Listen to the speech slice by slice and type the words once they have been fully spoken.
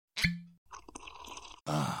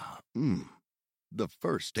The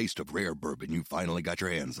first taste of rare bourbon you finally got your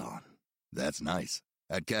hands on. That's nice.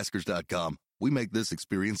 At Caskers.com, we make this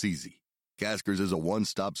experience easy. Caskers is a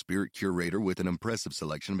one-stop spirit curator with an impressive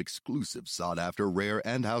selection of exclusive, sought-after, rare,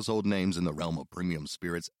 and household names in the realm of premium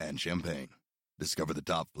spirits and champagne. Discover the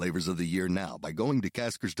top flavors of the year now by going to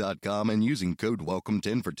Caskers.com and using code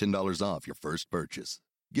WELCOME10 for $10 off your first purchase.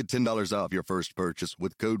 Get $10 off your first purchase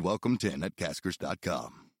with code WELCOME10 at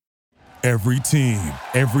Caskers.com. Every team,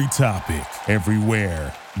 every topic,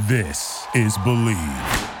 everywhere. This is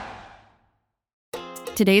Believe.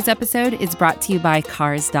 Today's episode is brought to you by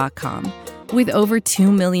Cars.com. With over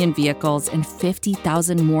 2 million vehicles and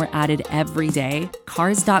 50,000 more added every day,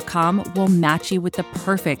 Cars.com will match you with the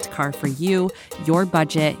perfect car for you, your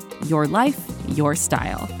budget, your life, your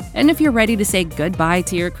style. And if you're ready to say goodbye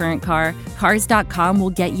to your current car, Cars.com will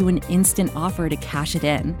get you an instant offer to cash it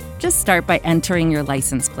in. Just start by entering your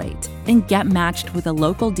license plate and get matched with a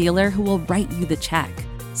local dealer who will write you the check.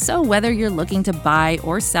 So whether you're looking to buy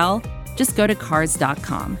or sell, just go to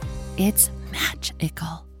Cars.com. It's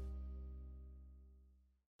magical.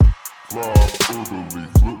 Flyperbole,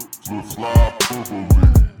 Flyperbole,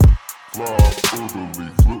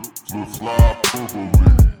 Flyperbole,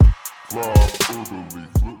 Flyperbole, Flyperbole,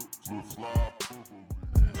 Flyperbole.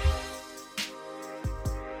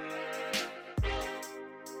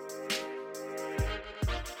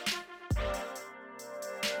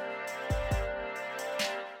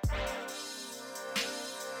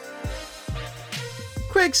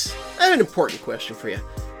 Quiggs, I have an important question for you.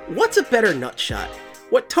 What's a better nut shot?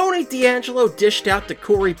 What Tony D'Angelo dished out to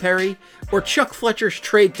Corey Perry, or Chuck Fletcher's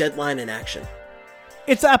trade deadline in action?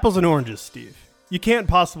 It's apples and oranges, Steve. You can't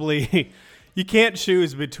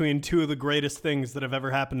choose between two of the greatest things that have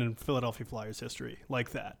ever happened in Philadelphia Flyers history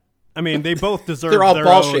like that. I mean, they both deserve They're all their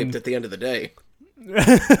ball-shaped at the end of the day.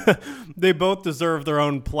 They both deserve their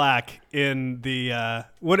own plaque in the,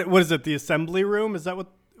 what is it, the assembly room? Is that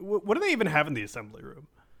what do they even have in the assembly room?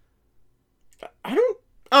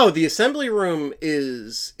 The assembly room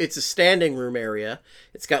it's a standing room area.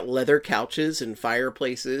 It's got leather couches and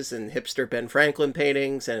fireplaces and hipster Ben Franklin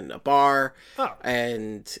paintings and a bar. Oh.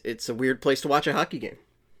 And it's a weird place to watch a hockey game.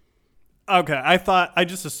 Okay, I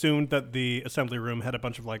just assumed that the assembly room had a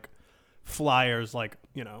bunch of like Flyers, like,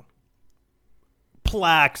 you know,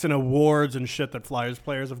 plaques and awards and shit that Flyers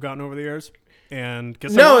players have gotten over the years. And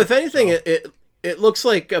if anything, it looks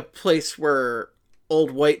like a place where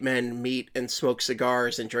old white men meet and smoke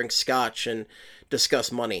cigars and drink scotch and discuss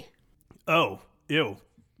money. Oh, ew.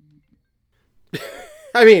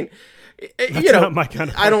 I mean, that's not my kind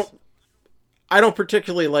of place. I don't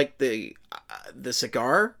particularly like the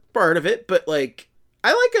cigar part of it, but like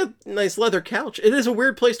I like a nice leather couch. It is a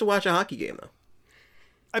weird place to watch a hockey game, though.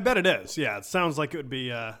 I bet it is. Yeah, it sounds like it would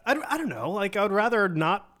be. I don't know. Like I would rather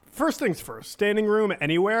not. First things first. Standing room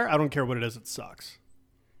anywhere. I don't care what it is. It sucks.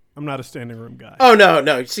 I'm not a standing room guy. Oh,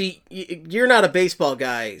 no. See, you're not a baseball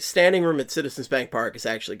guy. Standing room at Citizens Bank Park is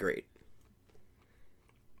actually great.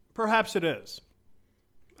 Perhaps it is.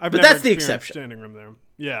 But that's the exception. Standing room there.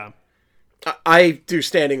 Yeah. I do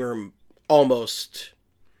standing room almost,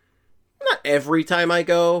 not every time I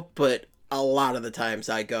go, but a lot of the times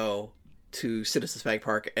I go to Citizens Bank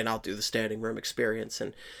Park and I'll do the standing room experience.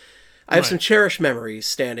 And I have some cherished memories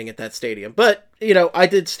standing at that stadium. But, you know, I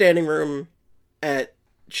did standing room at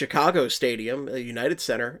Chicago Stadium, the United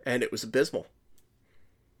Center, and it was abysmal.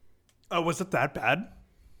 Oh, was it that bad?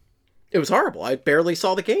 It was horrible. I barely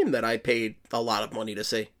saw the game that I paid a lot of money to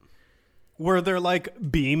see. Were there,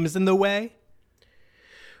 like, beams in the way?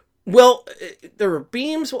 Well, there were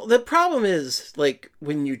beams. Well, the problem is, like,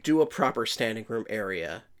 when you do a proper standing room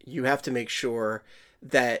area, you have to make sure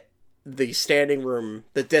that the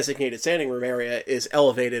designated standing room area is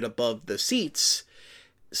elevated above the seats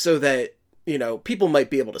so that, you know, people might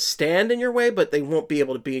be able to stand in your way, but they won't be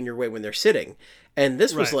able to be in your way when they're sitting. And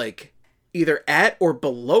this was like either at or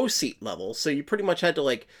below seat level. So you pretty much had to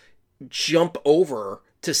like jump over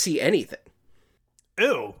to see anything.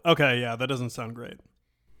 Ew. Okay. Yeah. That doesn't sound great.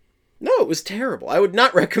 No, it was terrible. I would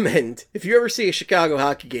not recommend, if you ever see a Chicago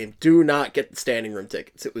hockey game, do not get the standing room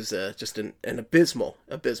tickets. It was just an abysmal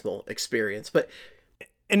experience.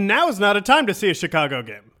 And now is not a time to see a Chicago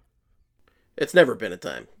game. It's never been a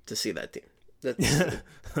time to see that team.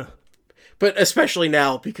 But especially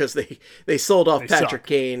now because they sold off Patrick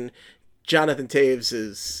Kane. Jonathan Taves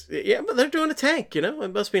is... Yeah, but they're doing a tank, you know?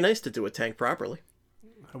 It must be nice to do a tank properly.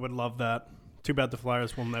 I would love that. Too bad the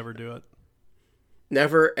Flyers will never do it.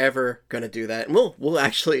 Never, ever gonna do that. And we'll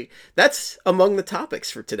actually, that's among the topics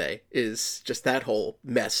for today, is just that whole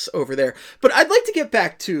mess over there. But I'd like to get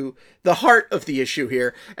back to the heart of the issue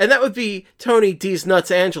here, and that would be Tony D's Nuts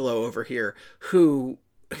Angelo over here, who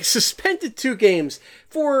suspended 2 games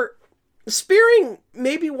for spearing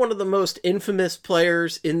maybe one of the most infamous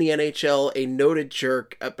players in the NHL, a noted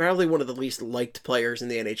jerk, probably one of the least liked players in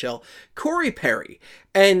the NHL, Corey Perry.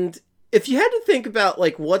 And if you had to think about,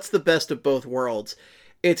 like, what's the best of both worlds,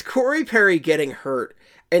 it's Corey Perry getting hurt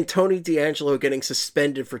and Tony DeAngelo getting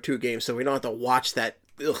suspended for 2 games, so we don't have to watch that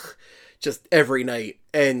just every night.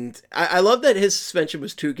 And I love that his suspension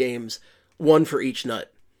was 2 games, 1 for each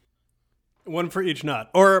nut. 1 for each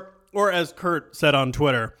nut. Or as Kurt said on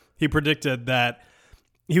Twitter, he predicted that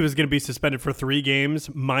he was going to be suspended for 3 games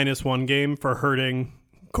minus 1 game for hurting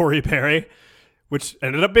Corey Perry, which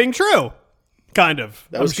ended up being true. Kind of.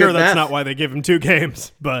 I'm sure that's not why they give him 2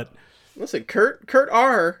 games, but... Listen, Kurt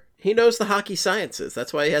R., he knows the hockey sciences.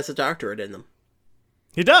 That's why he has a doctorate in them.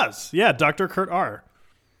 He does. Yeah, Dr. Kurt R.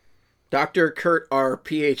 Dr. Kurt R.,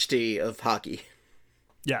 PhD of hockey.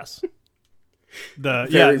 Yes.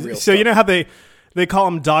 Real so stuff. You know how they call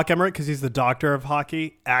him Doc Emmerich because he's the doctor of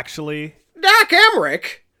hockey? Actually... Doc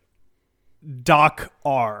Emmerich? Doc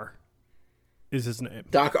R. is his name.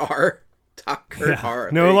 Doc R.? Doc Kurt R.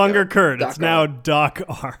 No longer Kurt. Doc it's R. now Doc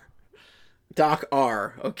R. Doc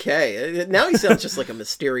R. Okay. Now he sounds just like a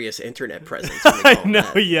mysterious internet presence. I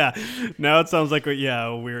know, yeah. Now it sounds like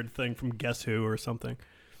a weird thing from Guess Who or something.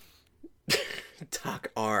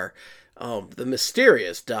 Doc R. The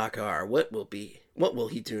mysterious Doc R. What will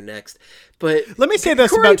he do next? But let me say this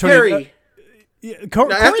Corey about Tony Perry.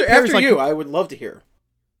 Corey After like, you, I would love to hear.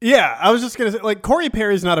 Yeah, I was just going to say, like, Corey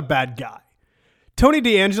Perry's not a bad guy. Tony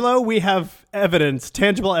DeAngelo, we have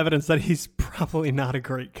tangible evidence that he's probably not a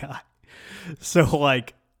great guy. So,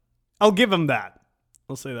 like, I'll give him that.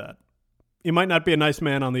 I'll say that. He might not be a nice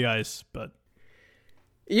man on the ice, but...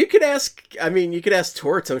 You could ask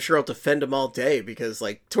Torts. I'm sure I'll defend him all day because,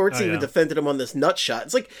 like, Torts even defended him on this nut shot.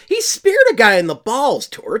 It's like, he speared a guy in the balls,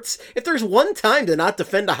 Torts. If there's one time to not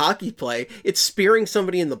defend a hockey play, it's spearing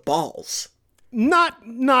somebody in the balls. Not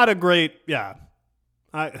a great... Yeah.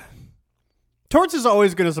 Torts is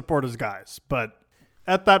always going to support his guys, but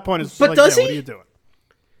at that point, it's like, what are you doing?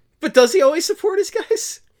 But does he always support his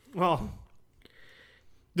guys? Well,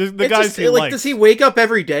 the guys just, he likes. Does he wake up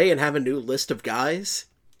every day and have a new list of guys?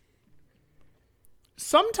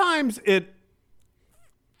 Sometimes it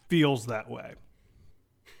feels that way.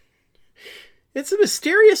 It's a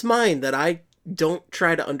mysterious mind that I don't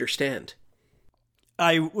try to understand.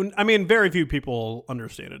 I mean, very few people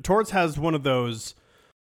understand it. Torts has one of those...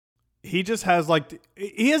 He just has, like...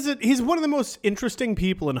 He's one of the most interesting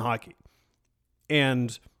people in hockey.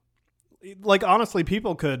 And, like, honestly,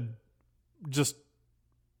 people could just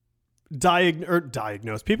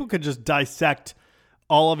diagnose. People could just dissect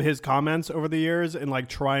all of his comments over the years and, like,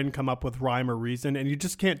 try and come up with rhyme or reason, and you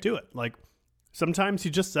just can't do it. Like, sometimes he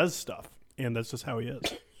just says stuff, and that's just how he is.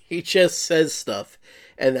 He just says stuff,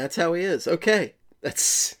 and that's how he is. Okay.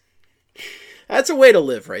 That's a way to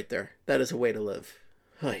live right there. That is a way to live.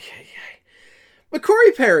 But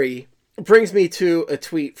Corey Perry brings me to a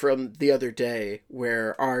tweet from the other day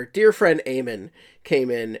where our dear friend Eamon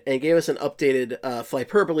came in and gave us an updated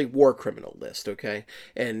Flyperbole war criminal list, okay?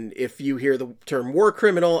 And if you hear the term war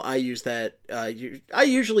criminal, I use that. I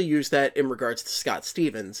usually use that in regards to Scott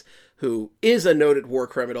Stevens, who is a noted war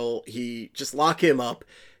criminal. Just lock him up.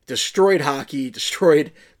 Destroyed hockey,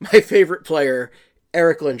 destroyed my favorite player,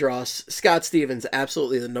 Eric Lindros. Scott Stevens,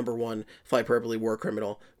 absolutely the number 1 Flyperbole war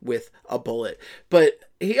criminal with a bullet. But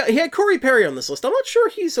he had Corey Perry on this list. I'm not sure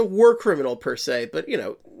he's a war criminal per se, but, you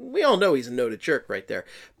know, we all know he's a noted jerk right there.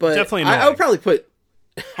 But definitely I would probably put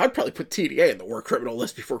TDA in the war criminal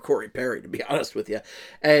list before Corey Perry, to be honest with you.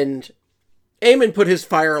 And Eamon put his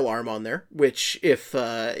fire alarm on there, which if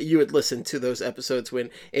you had listened to those episodes when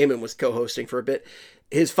Eamon was co-hosting for a bit,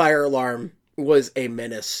 his fire alarm was a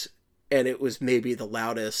menace. And it was maybe the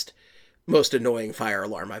loudest, most annoying fire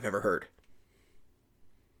alarm I've ever heard.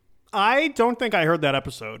 I don't think I heard that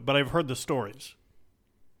episode, but I've heard the stories.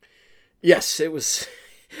 Yes, it was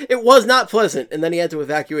not pleasant. And then he had to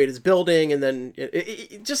evacuate his building. And then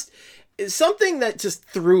it just something that just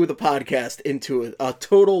threw the podcast into a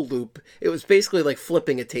total loop. It was basically like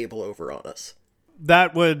flipping a table over on us.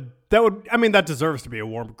 That deserves to be a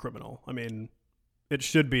war criminal. I mean, it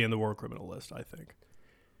should be in the war criminal list, I think.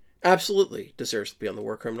 Absolutely deserves to be on the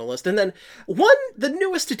war criminal list. And then the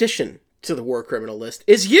newest addition to the war criminal list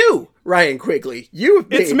is you, Ryan Quigley. You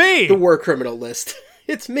have made the war criminal list.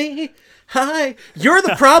 It's me. Hi. You're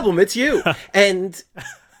the problem. It's you. And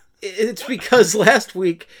it's because last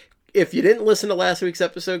week, if you didn't listen to last week's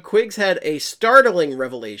episode, Quiggs had a startling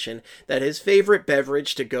revelation that his favorite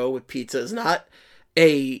beverage to go with pizza is not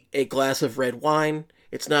a glass of red wine.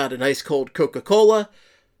 It's not an ice cold Coca-Cola.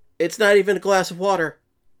 It's not even a glass of water.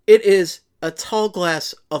 It is a tall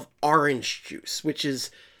glass of orange juice, which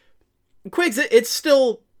is, Quiggs, it's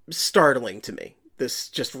still startling to me. This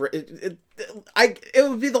just, it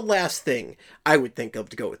would be the last thing I would think of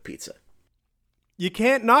to go with pizza. You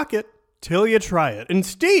can't knock it till you try it. And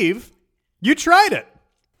Steve, you tried it.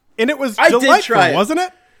 And it was delightful, did try it. Wasn't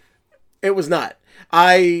it? It was not.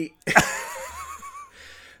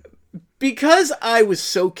 Because I was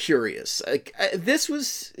so curious. This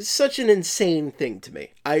was such an insane thing to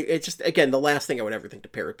me. It just, again, the last thing I would ever think to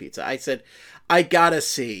pair with pizza. I said, I gotta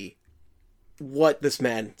see what this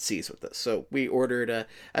man sees with this. So we ordered a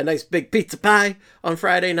nice big pizza pie on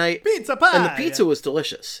Friday night. Pizza pie! And the pizza was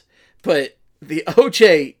delicious. But the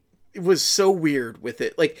OJ was so weird with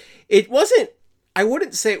it. Like, it wasn't, I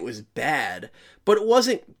wouldn't say it was bad, but it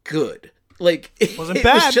wasn't good. Like, it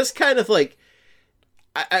was just kind of like,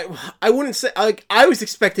 I wouldn't say, like, I was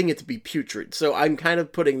expecting it to be putrid, so I'm kind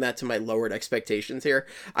of putting that to my lowered expectations here.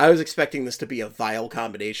 I was expecting this to be a vile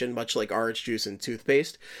combination, much like orange juice and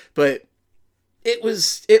toothpaste, but it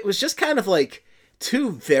was just kind of like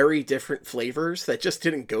two very different flavors that just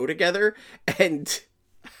didn't go together, and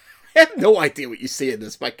I have no idea what you see in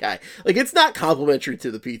this, my guy. Like, it's not complimentary to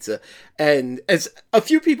the pizza. And as a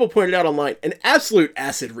few people pointed out online, an absolute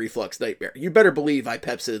acid reflux nightmare. You better believe I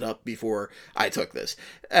Pepsied it up before I took this.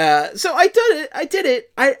 So I did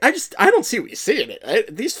it. I don't see what you see in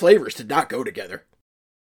it. These flavors did not go together.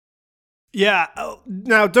 Yeah.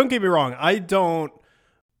 Now, don't get me wrong. I don't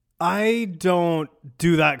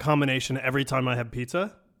do that combination every time I have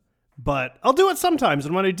pizza, but I'll do it sometimes.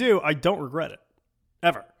 And when I do, I don't regret it.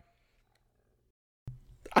 Ever.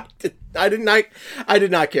 I did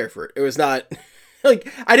not care for it. It was not like,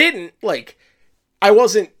 I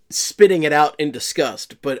wasn't spitting it out in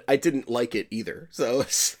disgust, but I didn't like it either. So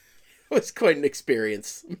it was quite an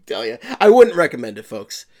experience, I tell you. I wouldn't recommend it,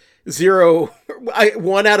 folks. 1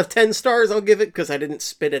 out of 10 stars I'll give it because I didn't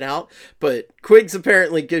spit it out. But Quiggs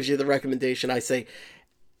apparently gives you the recommendation. I say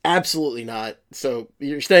absolutely not. So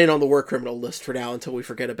you're staying on the work criminal list for now until we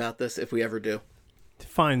forget about this, if we ever do.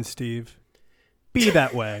 Fine, Steve. Be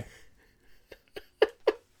that way.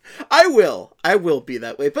 I will be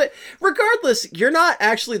that way. But regardless, you're not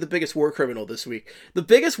actually the biggest war criminal this week. The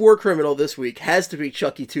biggest war criminal this week has to be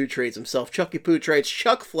Chucky Two Trades himself. Chucky Poo Trades,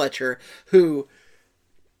 Chuck Fletcher, who,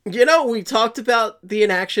 you know, we talked about the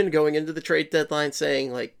inaction going into the trade deadline,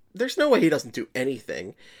 saying, like, there's no way he doesn't do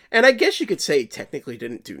anything. And I guess you could say he technically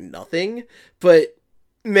didn't do nothing, but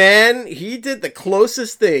man, he did the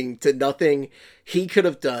closest thing to nothing he could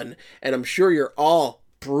have done, and I'm sure you're all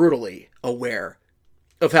brutally aware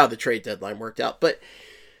of how the trade deadline worked out. But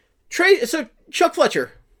so Chuck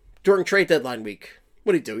Fletcher, during trade deadline week,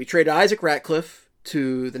 what did he do? He traded Isaac Ratcliffe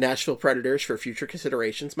to the Nashville Predators for future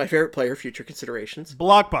considerations. My favorite player, future considerations.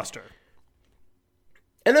 Blockbuster.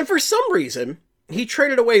 And then for some reason, he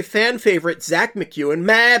traded away fan favorite Zach McEwen,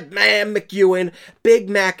 Madman McEwen, Big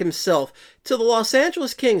Mac himself, to the Los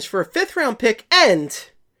Angeles Kings for a 5th round pick and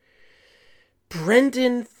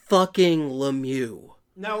Brendan fucking Lemieux.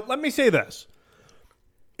 Now, let me say this.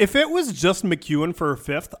 If it was just McEwen for a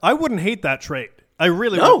 5th, I wouldn't hate that trade. I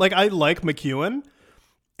really would. Like, I like McEwen,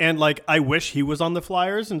 and, like, I wish he was on the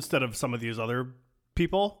Flyers instead of some of these other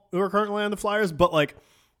people who are currently on the Flyers, but, like,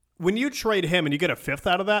 when you trade him and you get a 5th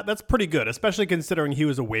out of that, that's pretty good, especially considering he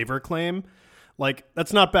was a waiver claim. Like,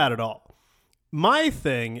 that's not bad at all. My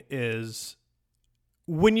thing is,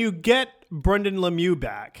 when you get Brendan Lemieux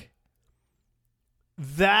back,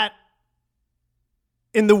 that,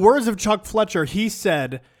 in the words of Chuck Fletcher, he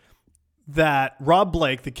said that Rob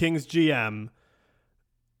Blake, the Kings GM,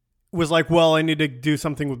 was like, well, I need to do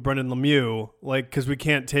something with Brendan Lemieux, like, because we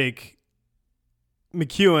can't take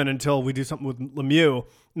McEwen until we do something with Lemieux.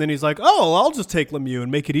 And then he's like, oh, I'll just take Lemieux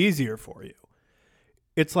and make it easier for you.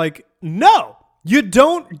 It's like, no, you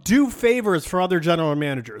don't do favors for other general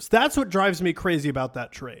managers. That's what drives me crazy about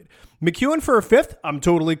that trade. McEwen for a 5th, I'm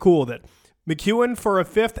totally cool with it. McEwen for a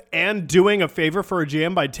 5th and doing a favor for a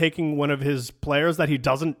GM by taking one of his players that he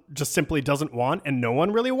simply doesn't want and no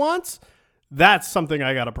one really wants, that's something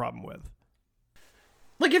I got a problem with.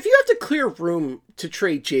 Like, if you have to clear room to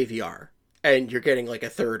trade JVR and you're getting like a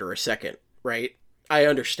 3rd or a 2nd, right? I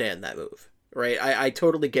understand that move, right? I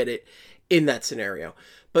totally get it in that scenario.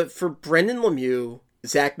 But for Brendan Lemieux,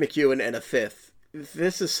 Zach McEwen, and a 5th,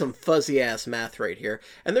 this is some fuzzy ass math right here.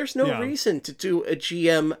 And there's no Yeah. reason to do a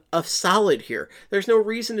GM a solid here. There's no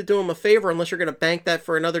reason to do him a favor unless you're going to bank that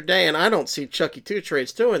for another day. And I don't see Chucky Two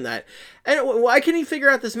Trades doing that. And why can he figure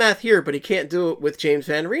out this math here, but he can't do it with James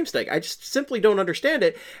Van Riemsdyk? I just simply don't understand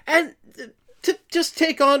it. And to just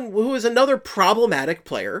take on who is another problematic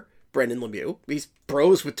player, Brendan Lemieux. He's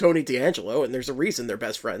bros with Tony D'Angelo, and there's a reason they're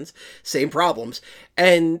best friends. Same problems.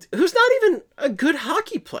 And who's not even a good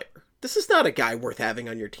hockey player. This is not a guy worth having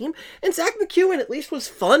on your team. And Zach McEwen at least was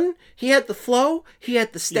fun. He had the flow. He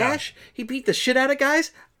had the stash. Yeah. He beat the shit out of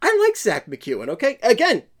guys. I like Zach McEwen, okay?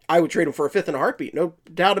 Again, I would trade him for a fifth in a heartbeat. No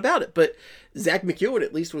doubt about it. But Zach McEwen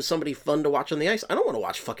at least was somebody fun to watch on the ice. I don't want to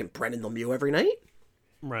watch fucking Brendan Lemieux every night.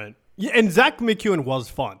 Right. Yeah, and Zach McEwen was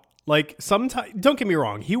fun. Like, sometimes, don't get me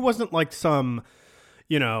wrong, he wasn't like some,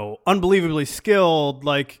 unbelievably skilled,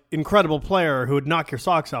 like, incredible player who would knock your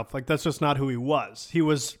socks off. Like, that's just not who he was. He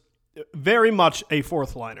was very much a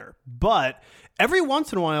fourth liner. But every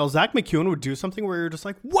once in a while, Zach McEwen would do something where you're just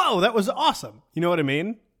like, whoa, that was awesome. You know what I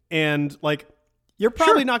mean? And, like, you're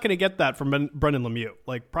probably not going to get that from Brendan Lemieux,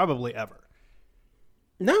 like, probably ever.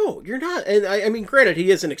 No, you're not. And I mean, granted,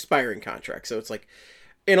 he is an expiring contract, so it's like,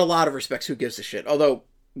 in a lot of respects, who gives a shit? Although,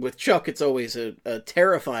 with Chuck, it's always a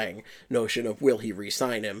terrifying notion of will he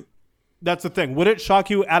re-sign him. That's the thing. Would it shock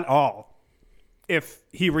you at all if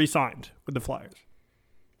he re-signed with the Flyers?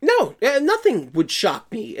 No, nothing would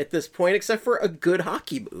shock me at this point except for a good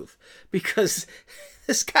hockey move, because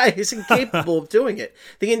this guy is incapable of doing it.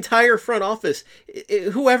 The entire front office,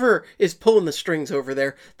 whoever is pulling the strings over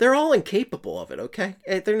there, they're all incapable of it, okay?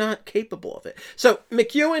 They're not capable of it. So,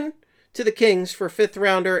 McEwen to the Kings for fifth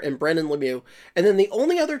rounder and Brendan Lemieux. And then the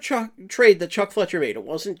only other trade that Chuck Fletcher made, it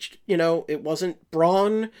wasn't, it wasn't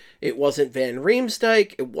Braun, it wasn't Van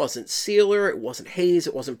Riemsdyk, it wasn't Sealer, it wasn't Hayes,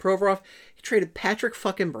 it wasn't Provorov. He traded Patrick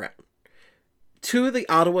fucking Brown to the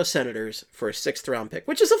Ottawa Senators for a sixth round pick,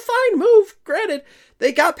 which is a fine move. Granted,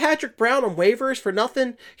 they got Patrick Brown on waivers for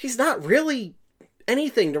nothing. He's not really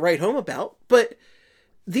anything to write home about, but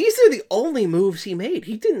these are the only moves he made.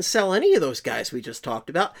 He didn't sell any of those guys we just talked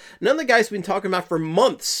about. None of the guys we've been talking about for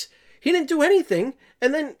months. He didn't do anything.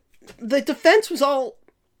 And then the defense was all,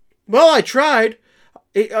 well, I tried.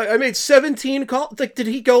 I made 17 calls. Like, did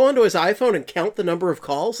he go onto his iPhone and count the number of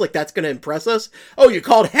calls? Like, that's going to impress us? Oh, you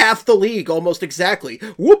called half the league almost exactly.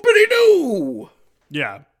 Whoopity-doo!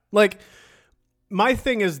 Yeah. Like, my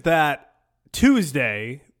thing is that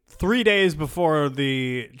Tuesday, 3 days before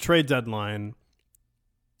the trade deadline,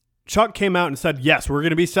 Chuck came out and said, yes, we're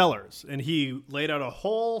going to be sellers. And he laid out a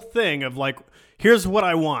whole thing of like, here's what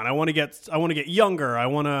I want. I want to get younger. I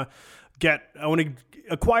want to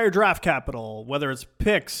acquire draft capital, whether it's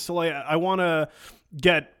picks. Like, I want to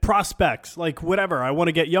get prospects, like whatever. I want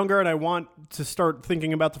to get younger and I want to start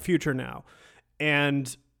thinking about the future now.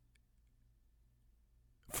 And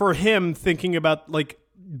for him, thinking about like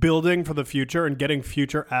building for the future and getting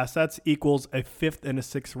future assets equals a fifth and a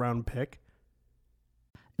sixth round pick.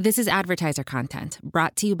 This is advertiser content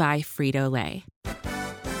brought to you by Frito-Lay.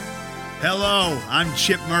 Hello, I'm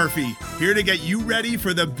Chip Murphy, here to get you ready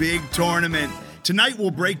for the big tournament. Tonight we'll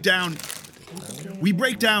break down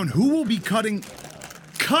who will be cutting.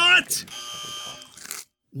 Cut!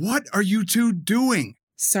 What are you two doing?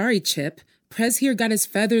 Sorry, Chip. Prez here got his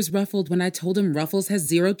feathers ruffled when I told him Ruffles has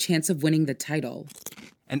zero chance of winning the title.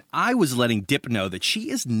 And I was letting Dip know that she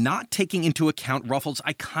is not taking into account Ruffles'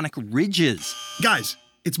 iconic ridges. Guys,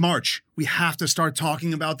 it's March. We have to start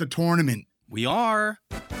talking about the tournament. We are.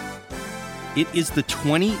 It is the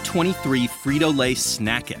 2023 Frito-Lay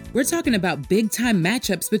Snack It. We're talking about big-time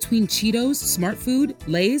matchups between Cheetos, Smart Food,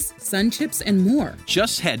 Lay's, Sun Chips, and more.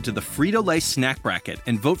 Just head to the Frito-Lay Snack Bracket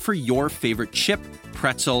and vote for your favorite chip,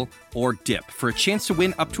 pretzel, or dip for a chance to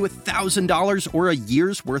win up to $1,000 or a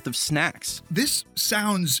year's worth of snacks. This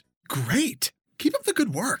sounds great. Keep up the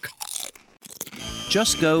good work.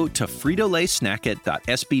 Just go to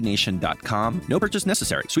fritolaysnackit.sbnation.com. No purchase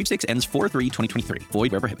necessary. Sweepstakes ends 4/3/2023.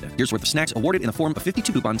 Void where prohibited. Year's worth of snacks awarded in the form of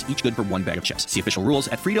 52 coupons, each good for one bag of chips. See official rules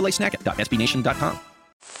at fritolaysnackit.sbnation.com.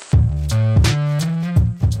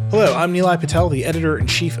 Hello, I'm Nilay Patel, the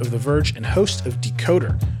editor-in-chief of The Verge and host of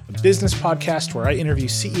Decoder, a business podcast where I interview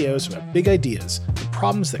CEOs about big ideas, the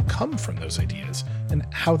problems that come from those ideas, and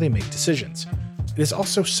how they make decisions. It is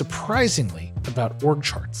also surprisingly about org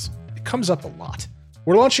charts. It comes up a lot.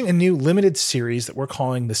 We're launching a new limited series that we're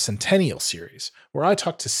calling the Centennial Series, where I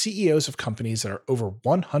talk to CEOs of companies that are over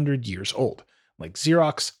 100 years old, like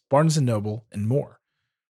Xerox, Barnes & Noble, and more.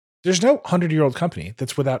 There's no 100-year-old company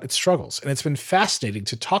that's without its struggles, and it's been fascinating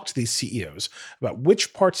to talk to these CEOs about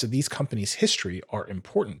which parts of these companies' history are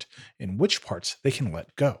important and which parts they can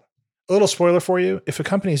let go. A little spoiler for you. If a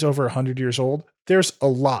company is over 100 years old, there's a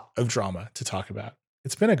lot of drama to talk about.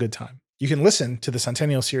 It's been a good time. You can listen to the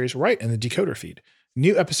Centennial series right in the Decoder feed.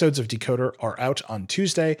 New episodes of Decoder are out on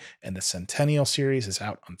Tuesday, and the Centennial series is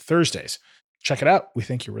out on Thursdays. Check it out. We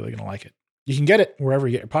think you're really going to like it. You can get it wherever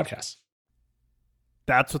you get your podcasts.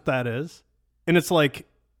 That's what that is. And it's like,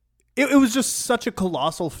 it was just such a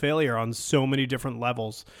colossal failure on so many different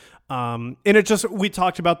levels. And it just, we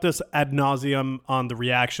talked about this ad nauseum on the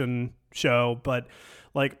reaction show, but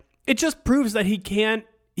like, it just proves that he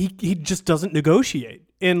just doesn't negotiate.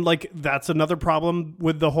 And like, that's another problem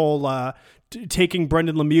with the whole, taking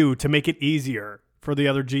Brendan Lemieux to make it easier for the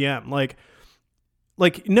other GM.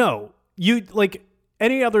 Like, no, you like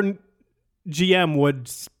any other GM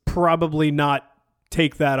would probably not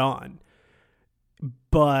take that on,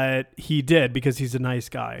 but he did because he's a nice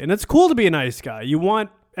guy, and it's cool to be a nice guy. You want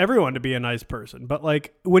everyone to be a nice person, but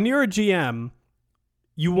like when you're a GM,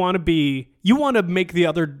 you want to make the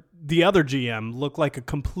other GM look like a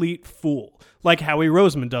complete fool, like Howie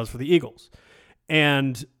Roseman does for the Eagles.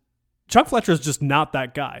 And Chuck Fletcher is just not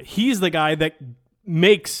that guy. He's the guy that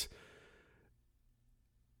looks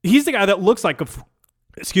like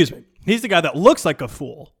he's the guy that looks like a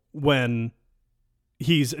fool when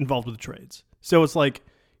he's involved with the trades. So it's like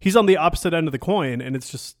he's on the opposite end of the coin, and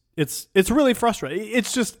it's really frustrating.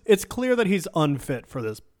 It's clear that he's unfit for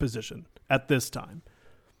this position at this time.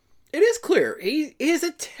 It is clear. He is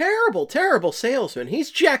a terrible, terrible salesman. He's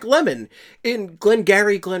Jack Lemmon in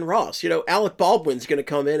Glengarry Glen Ross. You know, Alec Baldwin's going to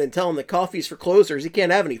come in and tell him that coffee's for closers. He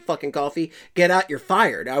can't have any fucking coffee. Get out, you're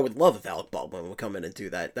fired. I would love if Alec Baldwin would come in and do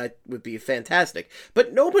that. That would be fantastic.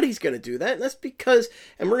 But nobody's going to do that, and that's because,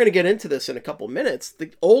 and we're going to get into this in a couple minutes,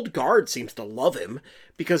 the old guard seems to love him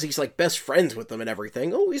because he's like best friends with them and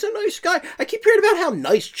everything. Oh, he's a nice guy. I keep hearing about how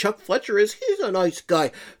nice Chuck Fletcher is. He's a nice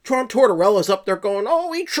guy. John Tortorella's up there going,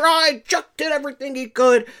 oh, he tried. Chuck did everything he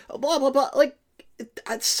could. Blah, blah, blah. Like,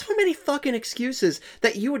 so many fucking excuses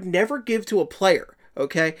that you would never give to a player,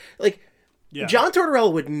 okay? Like, yeah. John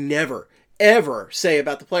Tortorella would never, ever say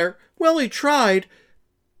about the player, well, he tried.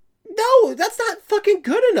 No, that's not fucking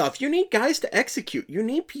good enough. You need guys to execute. You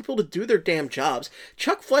need people to do their damn jobs.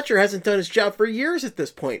 Chuck Fletcher hasn't done his job for years at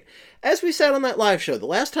this point. As we said on that live show, the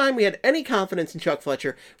last time we had any confidence in Chuck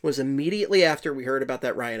Fletcher was immediately after we heard about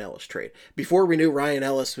that Ryan Ellis trade. Before we knew Ryan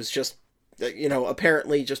Ellis was just,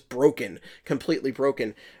 apparently just broken, completely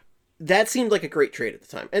broken. That seemed like a great trade at the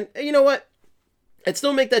time. And you know what? I'd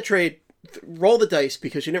still make that trade, roll the dice,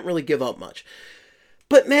 because you didn't really give up much.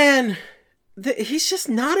 But man, he's just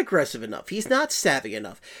not aggressive enough. He's not savvy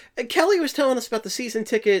enough. Kelly was telling us about the season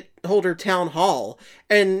ticket holder town hall,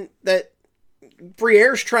 and that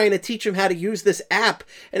Briere's trying to teach him how to use this app,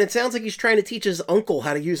 and it sounds like he's trying to teach his uncle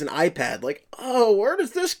how to use an iPad. Like, oh, where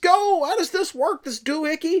does this go? How does this work, this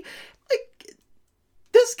doohickey? Like,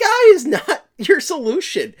 this guy is not your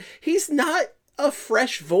solution. He's not a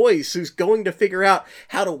fresh voice who's going to figure out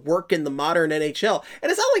how to work in the modern NHL.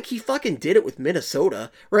 And it's not like he fucking did it with Minnesota,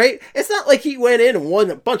 right? It's not like he went in and won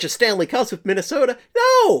a bunch of Stanley Cups with Minnesota.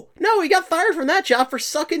 No, he got fired from that job for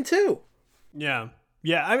sucking too. Yeah.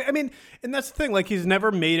 I mean, and that's the thing. Like, he's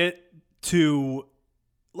never made it to,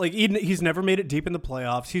 like, he's never made it deep in the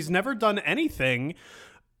playoffs. He's never done anything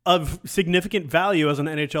of significant value as an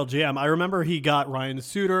NHL GM. I remember he got Ryan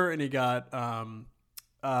Suter, and he got,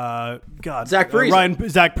 Zach Parise.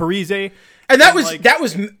 Zach Parise. And that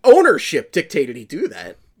was ownership dictated he do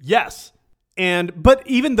that. Yes. But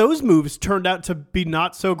even those moves turned out to be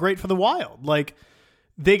not so great for the Wild. Like,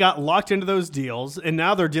 they got locked into those deals, and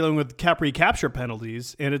now they're dealing with cap recapture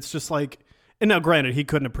penalties, and it's just like, and now granted, he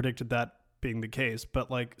couldn't have predicted that being the case,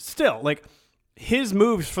 but like, still, like, his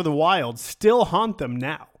moves for the Wild still haunt them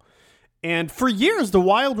now. And for years, the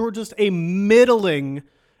Wild were just a middling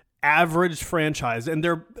average franchise, and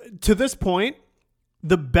they're, to this point,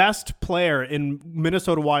 the best player in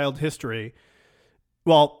Minnesota Wild history.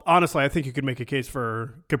 Well, honestly, I think you could make a case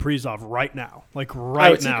for Kaprizov right now. Like,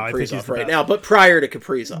 right now, I think he's right now. But prior to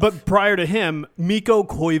Kaprizov, but prior to him, Mikko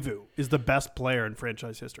Koivu is the best player in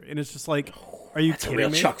franchise history, and it's just like, are you kidding me?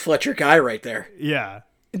 That's a real Chuck Fletcher guy right there. Yeah,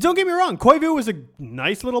 and don't get me wrong, Koivu was a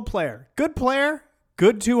nice little player, good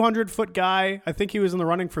 200-foot guy. I think he was in the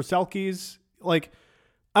running for Selke's. Like,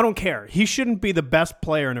 I don't care. He shouldn't be the best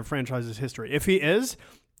player in a franchise's history. If he is,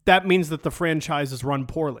 that means that the franchise is run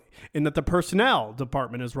poorly and that the personnel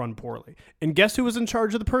department is run poorly. And guess who was in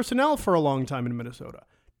charge of the personnel for a long time in Minnesota?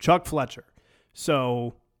 Chuck Fletcher.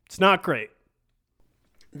 So it's not great.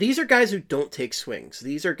 These are guys who don't take swings.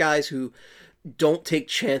 These are guys who don't take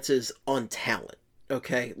chances on talent.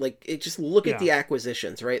 Okay? Like, just look at the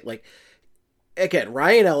acquisitions, right? Like, again,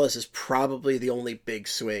 Ryan Ellis is probably the only big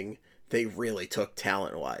swing they really took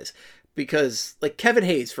talent-wise. Because, like, Kevin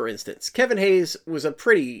Hayes, for instance. Kevin Hayes was a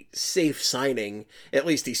pretty safe signing. At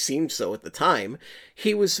least he seemed so at the time.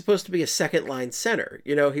 He was supposed to be a second-line center.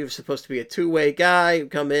 You know, he was supposed to be a two-way guy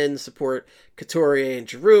who'd come in, support Couturier and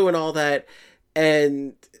Giroux and all that.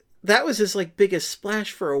 And that was his, like, biggest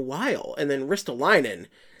splash for a while. And then Ristolainen,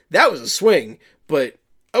 that was a swing, but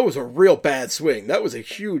that was a real bad swing. That was a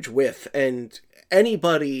huge whiff. And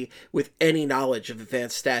anybody with any knowledge of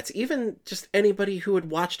advanced stats, even just anybody who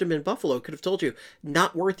had watched him in Buffalo, could have told you,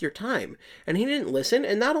 not worth your time. And he didn't listen,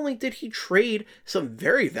 and not only did he trade some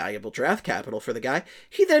very valuable draft capital for the guy,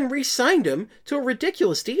 he then re-signed him to a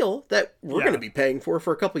ridiculous deal that we're going to be paying for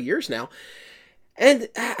a couple years now. And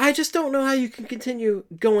I just don't know how you can continue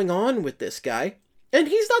going on with this guy. And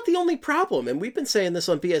he's not the only problem, and we've been saying this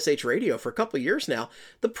on BSH Radio for a couple of years now.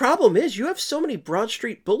 The problem is you have so many Broad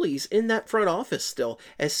Street bullies in that front office still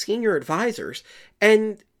as senior advisors,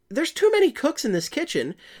 and there's too many cooks in this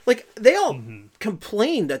kitchen. Like, they all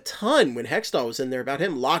complained a ton when Hextall was in there about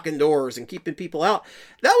him locking doors and keeping people out.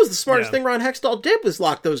 That was the smartest thing Ron Hextall did, was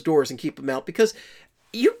lock those doors and keep them out, because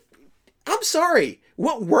I'm sorry,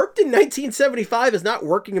 what worked in 1975 is not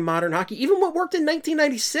working in modern hockey. Even what worked in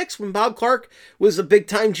 1996 when Bob Clark was a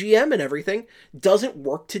big-time GM and everything doesn't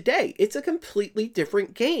work today. It's a completely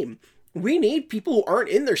different game. We need people who aren't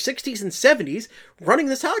in their 60s and 70s running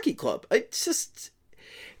this hockey club. It's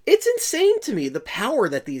insane to me, the power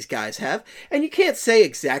that these guys have. And you can't say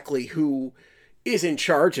exactly who is in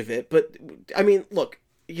charge of it, but, I mean, look,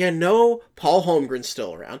 you know Paul Holmgren's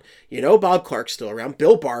still around. You know Bob Clark's still around.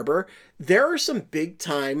 Bill Barber. There are some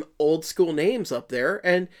big-time old-school names up there,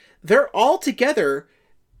 and they're all together.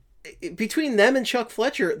 Between them and Chuck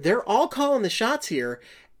Fletcher, they're all calling the shots here,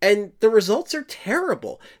 and the results are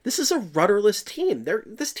terrible. This is a rudderless team.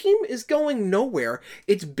 This team is going nowhere.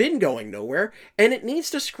 It's been going nowhere, and it needs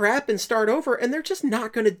to scrap and start over, and they're just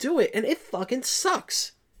not going to do it, and it fucking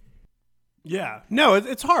sucks. Yeah. No,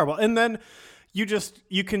 it's horrible. And then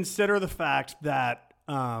you consider the fact that,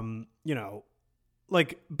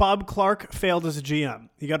 like Bob Clark failed as a GM.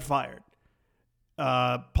 He got fired.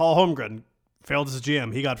 Paul Holmgren failed as a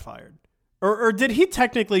GM. He got fired. Or did he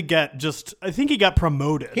technically I think he got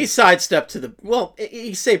promoted. He sidestepped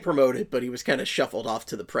he say promoted, but he was kind of shuffled off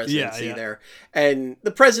to the presidency there. And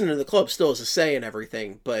the president of the club still has a say in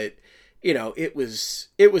everything, but, you know, it was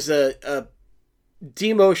a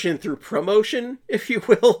demotion through promotion, if you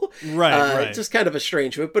will. Right. It's just kind of a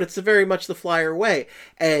strange move, but it's very much the Flyer way.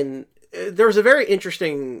 And there was a very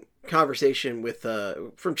interesting conversation with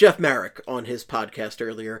from Jeff Marek on his podcast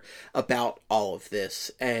earlier about all of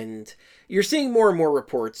this. And you're seeing more and more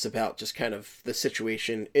reports about just kind of the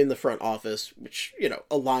situation in the front office, which, you know,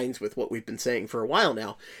 aligns with what we've been saying for a while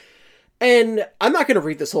now. And I'm not going to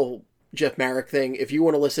read this whole Jeff Marek thing. If you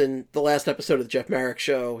want to listen, the last episode of the Jeff Marek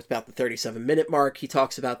show is about the 37-minute mark. He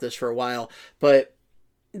talks about this for a while, but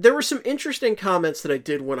there were some interesting comments that I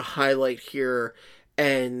did want to highlight here.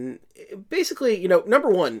 And basically, you know, number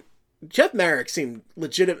one, Jeff Marek seemed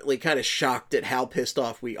legitimately kind of shocked at how pissed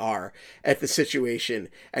off we are at the situation.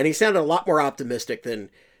 And he sounded a lot more optimistic than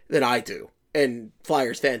I do, and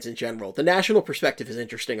Flyers fans in general. The national perspective is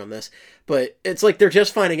interesting on this, but it's like they're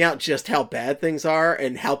just finding out just how bad things are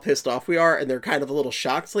and how pissed off we are, and they're kind of a little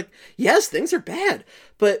shocked. It's like, yes, things are bad.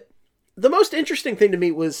 But the most interesting thing to me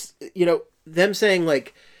was, you know, them saying,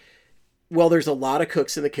 like, well, there's a lot of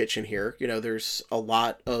cooks in the kitchen here. You know, there's a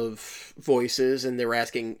lot of voices, and they're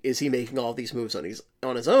asking, is he making all these moves on his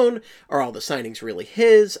own? Are all the signings really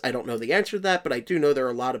his? I don't know the answer to that, but I do know there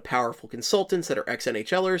are a lot of powerful consultants that are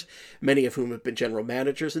ex-NHLers, many of whom have been general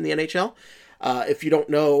managers in the NHL. If you don't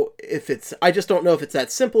know I just don't know if it's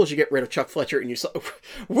that simple as you get rid of Chuck Fletcher and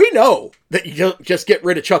we know that you don't just get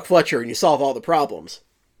rid of Chuck Fletcher and you solve all the problems.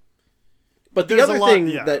 But the other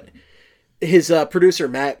thing that his producer,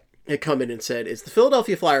 Matt, had come in and said is the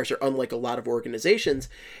Philadelphia Flyers are unlike a lot of organizations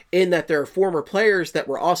in that there are former players that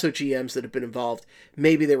were also GMs that have been involved.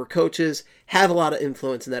 Maybe they were coaches, have a lot of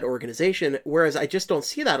influence in that organization, whereas I just don't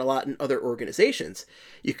see that a lot in other organizations.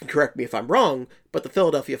 You can correct me if I'm wrong, but the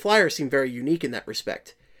Philadelphia Flyers seem very unique in that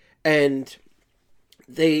respect. And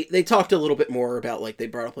they talked a little bit more about, like, they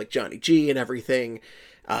brought up, like, Johnny G and everything,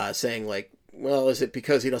 saying, like, well, is it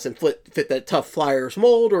because he doesn't fit that tough Flyers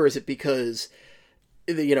mold, or is it because,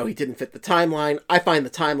 you know, he didn't fit the timeline? I find the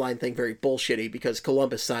timeline thing very bullshitty because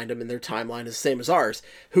Columbus signed him and their timeline is the same as ours.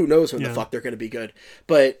 Who knows when the fuck they're going to be good?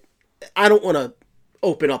 But I don't want to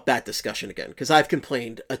open up that discussion again because I've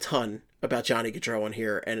complained a ton about Johnny Gaudreau on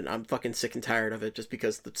here, and I'm fucking sick and tired of it just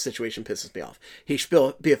because the situation pisses me off. He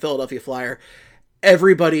should be a Philadelphia Flyer.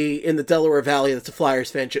 Everybody in the Delaware Valley that's a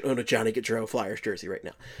Flyers fan should own a Johnny Gaudreau Flyers jersey right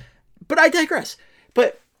now. But I digress.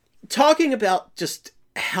 But talking about just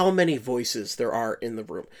how many voices there are in the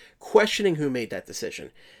room, questioning who made that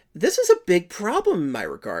decision, this is a big problem in my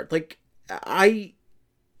regard. Like, I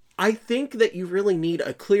think that you really need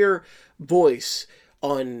a clear voice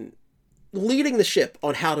on leading the ship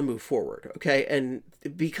on how to move forward, okay? And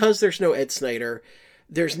because there's no Ed Snyder,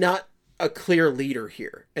 there's not a clear leader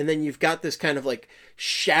here. And then you've got this kind of like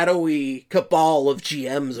shadowy cabal of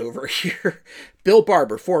GMs over here. Bill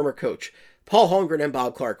Barber, former coach. Paul Holmgren and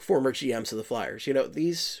Bob Clark, former GMs of the Flyers. You know,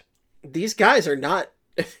 these guys are not...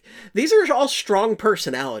 these are all strong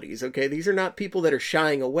personalities, okay? These are not people that are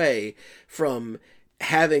shying away from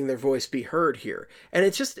having their voice be heard here. And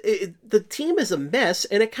it's just... the team is a mess,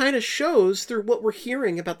 and it kind of shows through what we're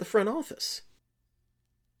hearing about the front office.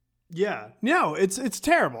 Yeah. No, it's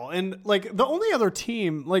terrible. And, like, the only other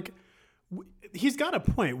team, like, he's got a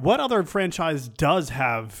point. What other franchise does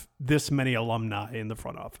have this many alumni in the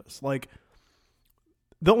front office? Like,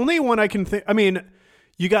 the only one I can think... I mean,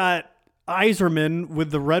 you got Yzerman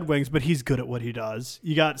with the Red Wings, but he's good at what he does.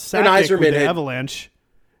 You got Sakic with the Avalanche.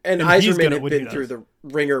 And Yzerman had been through the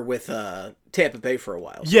ringer with Tampa Bay for a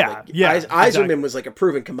while. So yeah, like, yeah. Yzerman exactly. was like a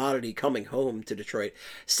proven commodity coming home to Detroit.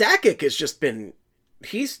 Sakic has just been...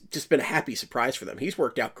 he's just been a happy surprise for them. He's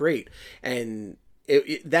worked out great. And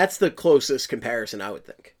that's the closest comparison, I would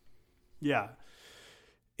think. Yeah.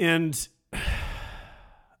 And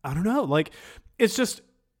I don't know. Like, it's just...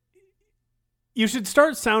 you should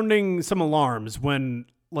start sounding some alarms when,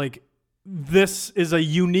 like, this is a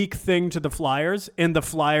unique thing to the Flyers and the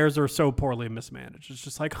Flyers are so poorly mismanaged. It's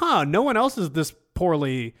just like, no one else is this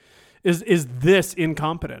poorly, is this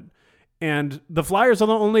incompetent. And the Flyers are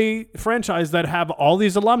the only franchise that have all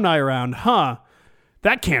these alumni around.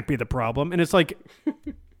 That can't be the problem. And it's like,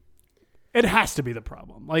 it has to be the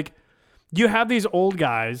problem. Like, you have these old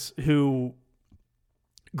guys who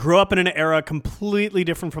grew up in an era completely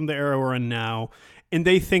different from the era we're in now, and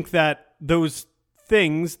they think that those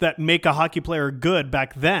things that make a hockey player good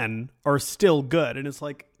back then are still good. And it's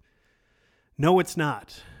like, no, it's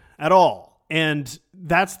not at all. And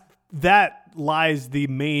that lies the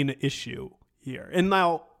main issue here. And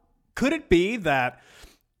now, could it be that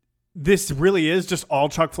this really is just all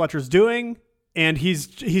Chuck Fletcher's doing, and he's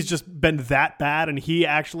just been that bad, and he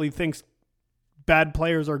actually thinks bad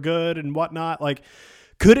players are good and whatnot? Like,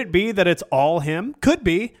 could it be that it's all him? Could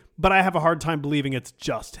be, but I have a hard time believing it's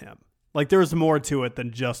just him. Like, there's more to it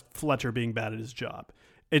than just Fletcher being bad at his job.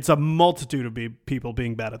 It's a multitude of people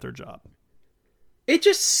being bad at their job. It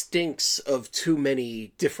just stinks of too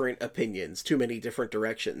many different opinions, too many different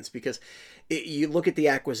directions, because you look at the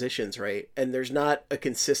acquisitions, right? And there's not a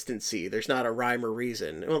consistency. There's not a rhyme or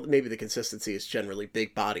reason. Well, maybe the consistency is generally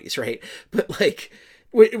big bodies, right? But like,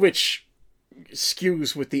 which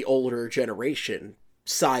skews with the older generation.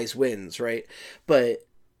 Size wins, right? But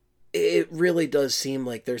it really does seem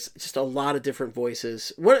like there's just a lot of different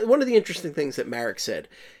voices. One of the interesting things that Marek said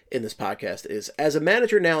in this podcast is, as a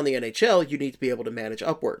manager now in the NHL, you need to be able to manage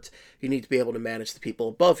upwards. You need to be able to manage the people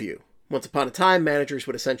above you. Once upon a time, managers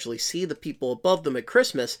would essentially see the people above them at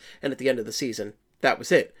Christmas, and at the end of the season, that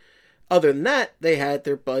was it. Other than that, they had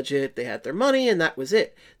their budget, they had their money, and that was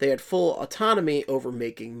it. They had full autonomy over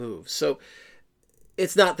making moves. So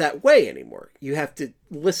it's not that way anymore. You have to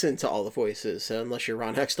listen to all the voices, unless you're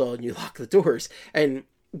Ron Hextall and you lock the doors. And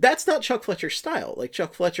that's not Chuck Fletcher's style. Like,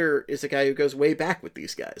 Chuck Fletcher is a guy who goes way back with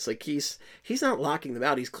these guys. Like, he's not locking them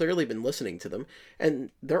out. He's clearly been listening to them,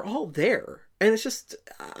 and they're all there. And it's just,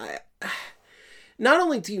 not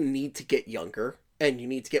only do you need to get younger, and you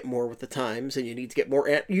need to get more with the times, and you need to get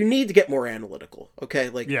more analytical. Okay,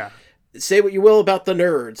 like, yeah. Say what you will about the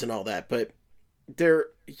nerds and all that, but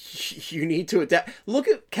you need to adapt. Look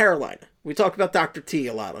at Carolina. We talk about Dr. T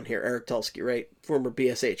a lot on here. Eric Tulsky, right? Former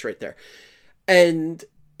BSH right there. And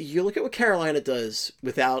you look at what Carolina does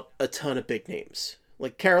without a ton of big names.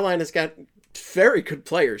 Like, Carolina's got very good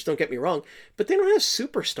players, don't get me wrong, but they don't have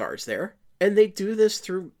superstars there. And they do this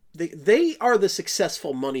through... They are the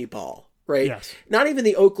successful Moneyball, right? Yes. Not even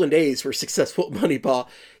the Oakland A's were successful Moneyball.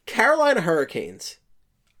 Carolina Hurricanes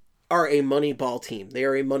are a Moneyball team. They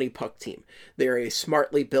are a money puck team. They are a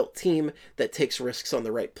smartly built team that takes risks on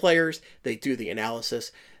the right players. They do the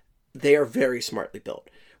analysis. They are very smartly built.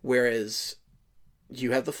 Whereas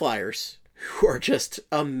you have the Flyers, who are just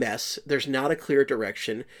a mess. There's not a clear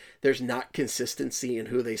direction. There's not consistency in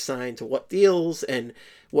who they sign to what deals and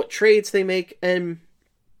what trades they make. And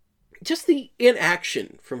just the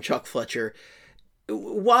inaction from Chuck Fletcher.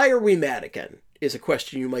 Why are we mad again is a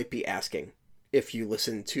question you might be asking if you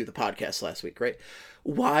listened to the podcast last week, right?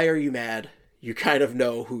 Why are you mad? you kind of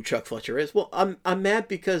know who Chuck Fletcher is. Well, I'm mad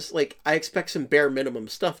because, like, I expect some bare minimum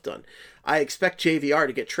stuff done. I expect JVR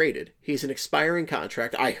to get traded. He's an expiring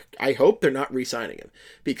contract. I hope they're not re-signing him,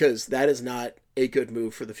 because that is not a good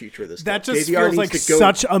move for the future of this team. That just JVR feels like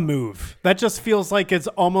such a move. That just feels like it's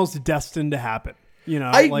almost destined to happen. You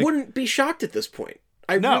know, I wouldn't be shocked at this point.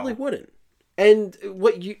 I really wouldn't. And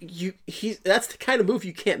what that's the kind of move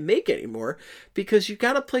you can't make anymore, because you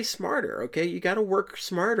got to play smarter, okay? You got to work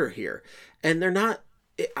smarter here. And they're not,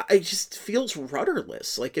 it just feels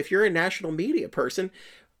rudderless. Like, if you're a national media person,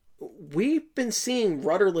 we've been seeing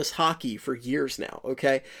rudderless hockey for years now,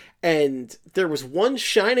 okay? And there was one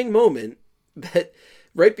shining moment that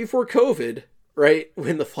right before COVID, right,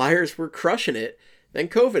 when the Flyers were crushing it, then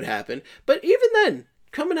COVID happened. But even then,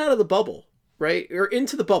 coming out of the bubble, right, or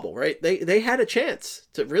into the bubble, right, they had a chance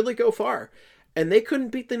to really go far, and they couldn't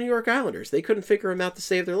beat the New York Islanders. They couldn't figure them out to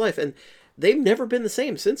save their life, and they've never been the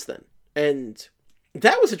same since then. And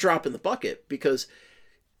that was a drop in the bucket, because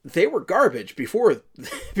they were garbage before that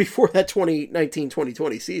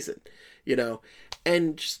 2019-2020 season, you know.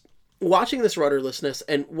 And just watching this rudderlessness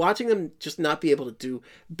and watching them just not be able to do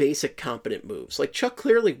basic competent moves. Like, Chuck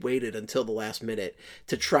clearly waited until the last minute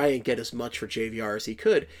to try and get as much for JVR as he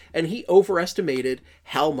could, and he overestimated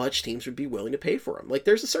how much teams would be willing to pay for him. Like,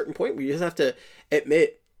 there's a certain point where you just have to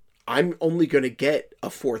admit, I'm only going to get a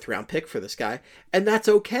 4th round pick for this guy, and that's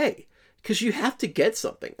okay, because you have to get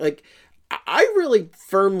something. Like, I really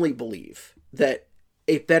firmly believe that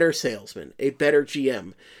a better salesman, a better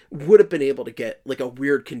GM would have been able to get, like, a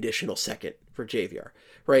weird conditional second for JVR,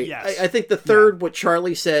 right? Yes. I think the third, what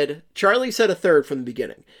Charlie said a third from the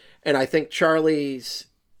beginning. And I think Charlie's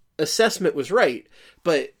assessment was right.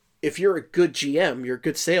 But if you're a good GM, you're a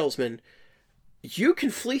good salesman, you can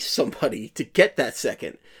fleece somebody to get that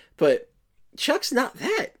second. But Chuck's not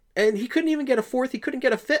that. And he couldn't even get a 4th. He couldn't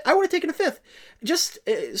get a 5th. I would have taken a 5th. Just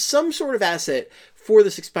some sort of asset for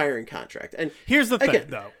this expiring contract. And here's the thing,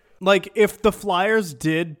 though. Like, if the Flyers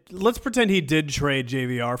did, let's pretend he did trade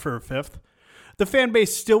JVR for a 5th, the fan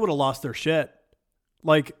base still would have lost their shit.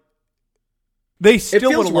 Like, they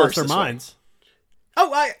still would have lost their minds.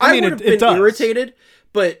 Oh, I mean, would have been irritated,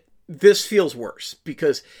 but this feels worse,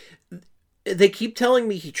 because they keep telling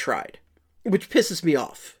me he tried, which pisses me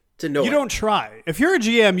off. You don't try. If you're a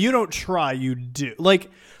GM, you don't try. You do.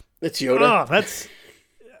 Like, it's Yoda. Oh, that's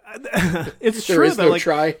it's there true. Is though. no like,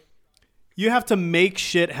 try. You have to make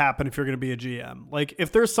shit happen if you're going to be a GM. Like,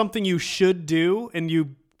 if there's something you should do and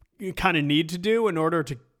you kind of need to do in order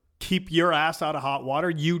to keep your ass out of hot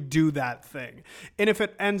water, you do that thing. And if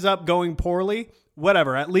it ends up going poorly,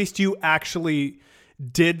 whatever. At least you actually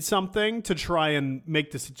did something to try and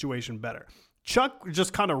make the situation better. Chuck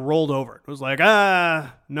just kind of rolled over. It was like,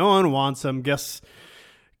 no one wants him. Guess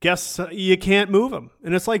you can't move him.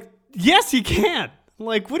 And it's like, yes, you can.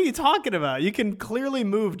 Like, what are you talking about? You can clearly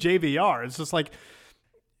move JVR. It's just like,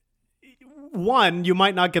 one, you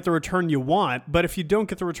might not get the return you want, but if you don't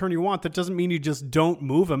get the return you want, that doesn't mean you just don't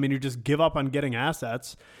move him and you just give up on getting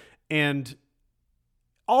assets. And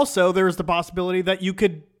also, there's the possibility that you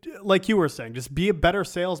could, like you were saying, just be a better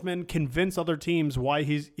salesman, convince other teams why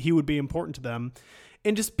he would be important to them,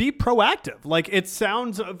 and just be proactive. Like, it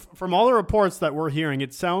sounds, from all the reports that we're hearing,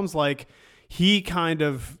 it sounds like he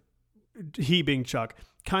being Chuck,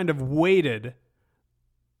 kind of waited,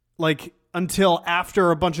 like, until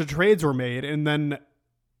after a bunch of trades were made, and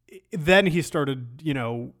then he started,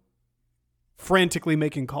 frantically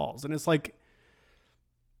making calls. And it's like,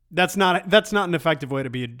 that's not an effective way to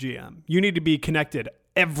be a GM. You need to be connected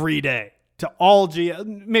every day to all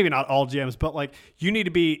GMs, maybe not all GMs, but like, you need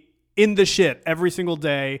to be in the shit every single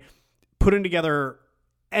day, putting together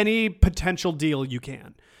any potential deal you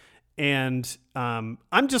can. And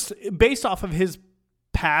I'm just, based off of his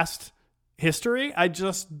past history, I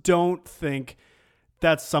just don't think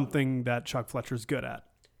that's something that Chuck Fletcher's good at.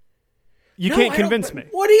 You can't convince me.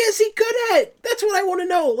 What is he good at? That's what I want to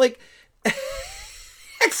know. Like,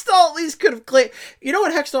 Hextall at least could have cleared. You know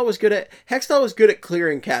what Hextall was good at? Hextall was good at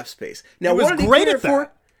clearing cap space. Now, what did he clear it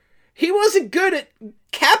for? He wasn't good at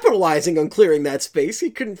capitalizing on clearing that space. He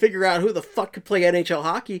couldn't figure out who the fuck could play NHL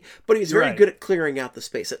hockey, but he's very good at clearing out the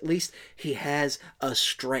space. At least he has a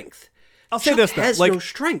strength. I'll say this, though. Has no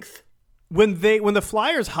strength. When the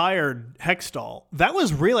Flyers hired Hextall, that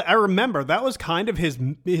was really, I remember, that was kind of his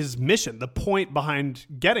mission. The point behind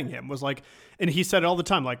getting him was like, and he said it all the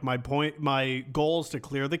time, like, my goal is to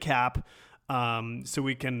clear the cap, so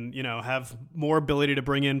we can, have more ability to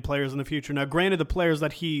bring in players in the future. Now, granted, the players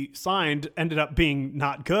that he signed ended up being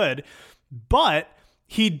not good, but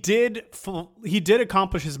he did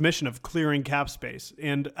accomplish his mission of clearing cap space.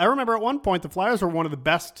 And I remember at one point, the Flyers were one of the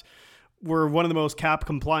best were one of the most cap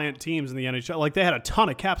compliant teams in the NHL. Like they had a ton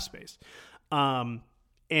of cap space.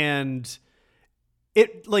 And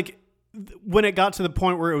it like when it got to the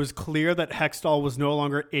point where it was clear that Hextall was no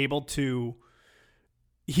longer able to,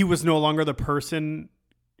 he was no longer the person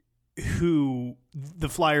who the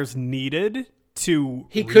Flyers needed to.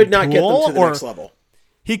 He could not get them to the next level.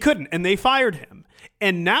 He couldn't, and they fired him.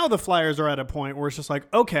 And now the Flyers are at a point where it's just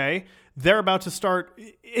like, okay, they're about to start.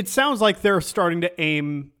 It sounds like they're starting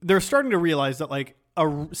to realize that like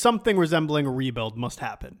something resembling a rebuild must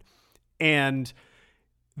happen. And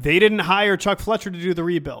they didn't hire Chuck Fletcher to do the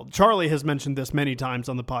rebuild. Charlie has mentioned this many times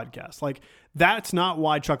on the podcast. Like, that's not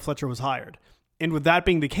why Chuck Fletcher was hired. And with that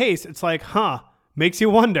being the case, it's like, makes you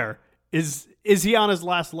wonder, is he on his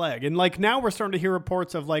last leg? And like now we're starting to hear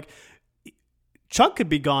reports of like Chuck could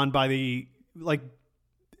be gone by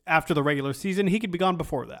after the regular season. He could be gone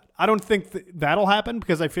before that. I don't think that'll happen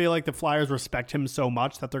because I feel like the Flyers respect him so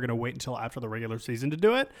much that they're going to wait until after the regular season to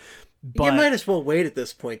do it. But you might as well wait at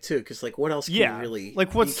this point too, because like what else can you really?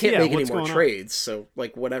 Like you can't make any more trades, so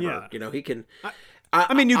like whatever he can.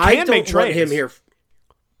 I mean, you can make trades. Him here.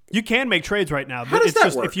 You can make trades right now. How does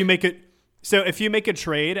that work? If you make it, so if you make a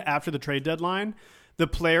trade after the trade deadline, the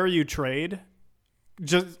player you trade,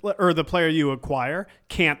 or the player you acquire,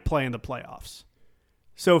 can't play in the playoffs.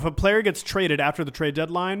 So if a player gets traded after the trade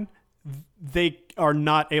deadline, they are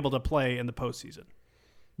not able to play in the postseason.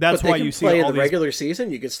 That's why you see play in the regular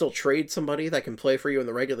season. You can still trade somebody that can play for you in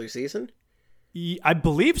the regular season. I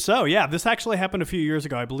believe so. Yeah, this actually happened a few years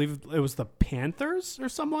ago. I believe it was the Panthers or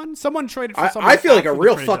someone. Someone traded for someone. I feel like a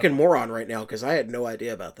real fucking moron right now because I had no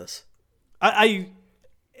idea about this. I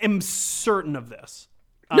am certain of this.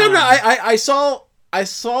 No. I saw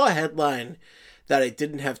a headline that I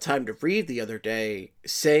didn't have time to read the other day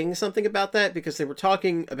saying something about that because they were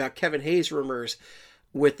talking about Kevin Hayes rumors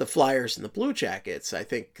with the Flyers and the Blue Jackets. I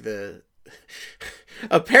think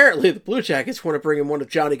apparently the Blue Jackets want to bring in one of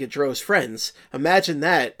Johnny Gaudreau's friends. Imagine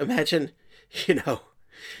that. Imagine,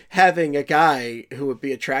 having a guy who would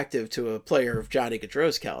be attractive to a player of Johnny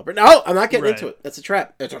Gaudreau's caliber. No, I'm not getting into it. That's a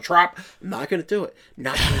trap. It's a trap. I'm not going to do it.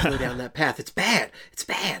 Not going to go down that path. It's bad. It's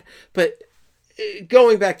bad. But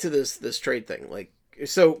going back to this trade thing, like,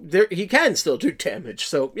 so there he can still do damage.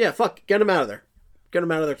 So yeah, fuck, get him out of there. Get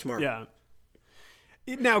him out of there tomorrow. Yeah.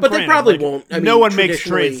 Now, but they probably won't. I mean, no one makes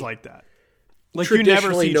trades like that. Like you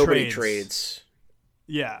never see nobody trades.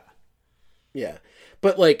 Yeah. Yeah.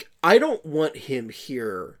 But like, I don't want him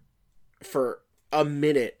here for a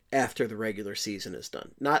minute after the regular season is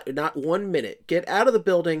done. Not 1 minute. Get out of the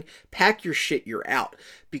building, pack your shit, you're out.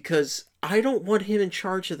 Because I don't want him in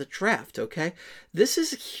charge of the draft, okay? This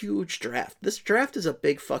is a huge draft. This draft is a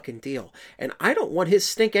big fucking deal. And I don't want his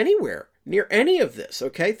stink anywhere near any of this,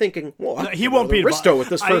 okay? Thinking, well, he won't be Risto with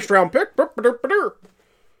this first round pick.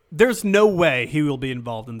 There's no way he will be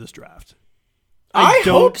involved in this draft. I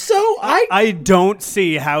hope so. I don't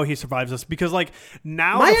see how he survives this because, like,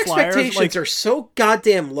 now my the Flyers, expectations are so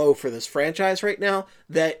goddamn low for this franchise right now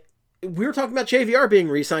that we were talking about JVR being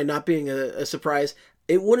re-signed, not being a surprise.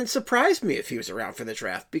 It wouldn't surprise me if he was around for the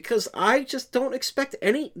draft because I just don't expect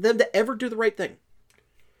them to ever do the right thing.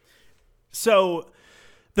 So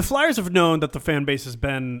the Flyers have known that the fan base has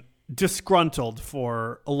been disgruntled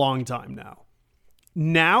for a long time now.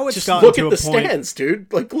 Now it's gotten to a point. Look at the stands,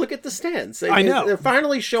 dude. Like, look at the stands. I know. They're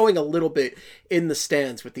finally showing a little bit in the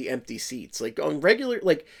stands with the empty seats. Like, on regular,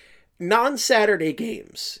 like, non-Saturday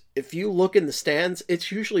games, if you look in the stands, it's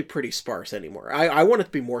usually pretty sparse anymore. I want it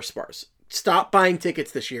to be more sparse. Stop buying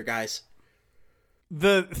tickets this year, guys.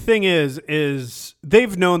 The thing is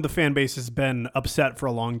they've known the fan base has been upset for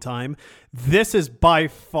a long time. This is by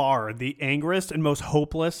far the angriest and most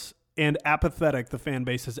hopeless and apathetic the fan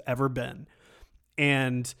base has ever been.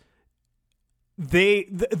 And they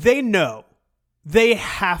know, they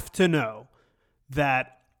have to know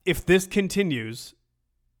that if this continues,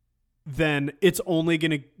 then it's only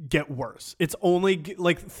going to get worse. It's only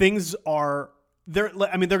like things are they're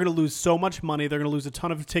going to lose so much money. They're going to lose a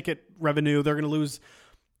ton of ticket revenue. They're going to lose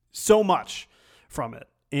so much from it.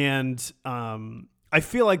 And I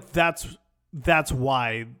feel like that's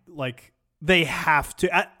why like they have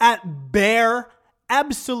to at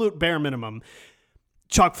absolute bare minimum,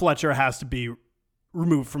 Chuck Fletcher has to be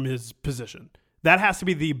removed from his position. That has to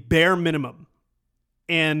be the bare minimum.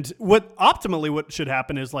 And what should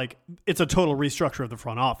happen is like it's a total restructure of the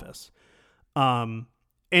front office. And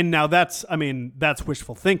now that's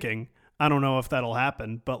wishful thinking. I don't know if that'll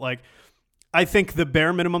happen, but like I think the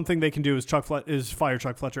bare minimum thing they can do is fire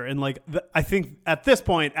Chuck Fletcher. And like I think at this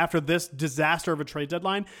point, after this disaster of a trade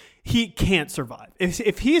deadline, he can't survive.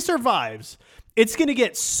 If he survives, it's going to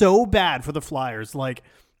get so bad for the Flyers. Like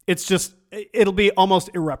it'll be almost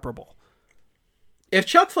irreparable. If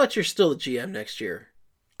Chuck Fletcher's still the GM next year,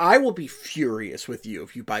 I will be furious with you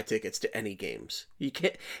if you buy tickets to any games.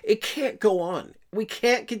 It can't go on. We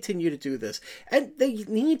can't continue to do this. And they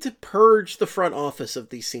need to purge the front office of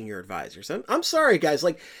these senior advisors. I'm sorry, guys.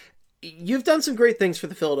 Like, you've done some great things for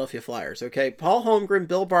the Philadelphia Flyers, okay? Paul Holmgren,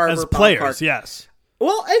 Bill Barber, as Bob players, Clark. yes.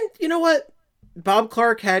 Well, and you know what? Bob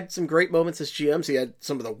Clark had some great moments as GMs. He had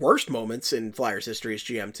some of the worst moments in Flyers history as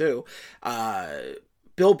GM, too.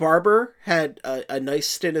 Bill Barber had a nice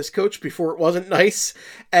stint as coach before it wasn't nice.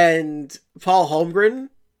 And Paul Holmgren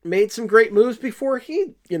made some great moves before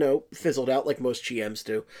he, fizzled out like most GMs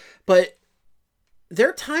do. But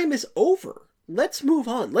their time is over. Let's move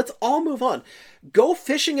on. Let's all move on. Go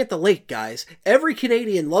fishing at the lake, guys. Every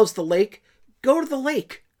Canadian loves the lake. Go to the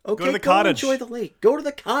lake. Okay, go to the cottage. Enjoy the lake. Go to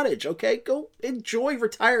the cottage. Okay, go enjoy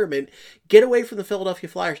retirement. Get away from the Philadelphia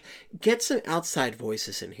Flyers. Get some outside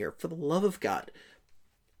voices in here, for the love of God.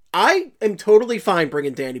 I am totally fine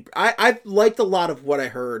bringing Danny. I liked a lot of what I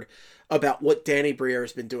heard about what Danny Briere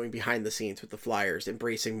has been doing behind the scenes with the Flyers,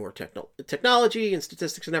 embracing more technology and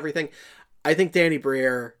statistics and everything. I think Danny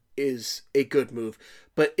Briere is a good move,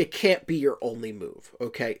 but it can't be your only move,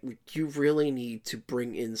 okay? You really need to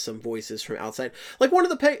bring in some voices from outside. Like one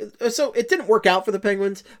of the so it didn't work out for the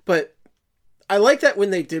Penguins, but I like that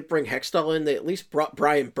when they did bring Hextall in, they at least brought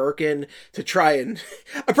Brian Burke in to try and...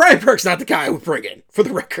 Brian Burke's not the guy I would bring in, for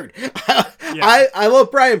the record. I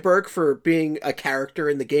love Brian Burke for being a character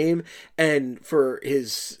in the game and for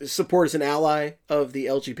his support as an ally of the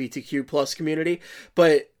LGBTQ plus community,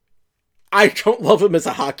 but I don't love him as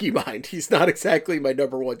a hockey mind. He's not exactly my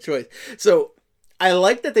number one choice. So I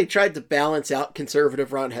like that they tried to balance out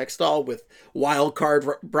conservative Ron Hextall with wild card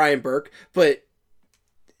Brian Burke, but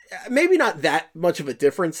maybe not that much of a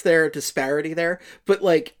difference there, disparity there, but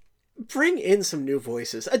like bring in some new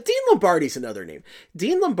voices. Dean Lombardi's another name.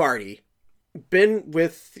 Dean Lombardi, been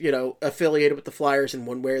with, affiliated with the Flyers in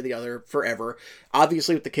one way or the other forever,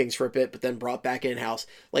 obviously with the Kings for a bit, but then brought back in-house.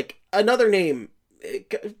 Like another name.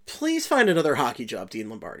 Please find another hockey job, Dean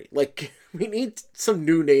Lombardi. Like, we need some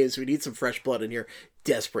new names. We need some fresh blood in here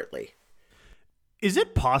desperately. Is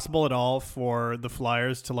it possible at all for the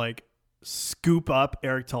Flyers to scoop up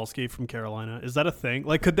Eric Tulsky from Carolina? Is that a thing?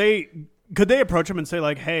 Like, could they approach him and say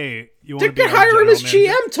hey, you want to be our hire him as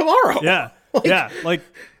GM tomorrow? Yeah.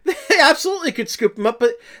 They absolutely could scoop him up,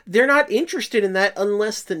 but they're not interested in that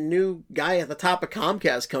unless the new guy at the top of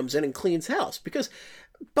Comcast comes in and cleans house, because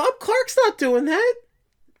Bob Clark's not doing that.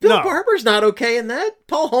 Bill Barber's not okay in that.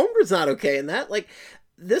 Paul Holmgren's not okay in that.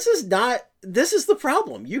 This is the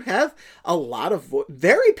problem. You have a lot of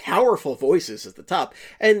very powerful voices at the top.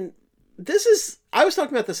 And I was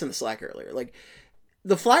talking about this in the Slack earlier.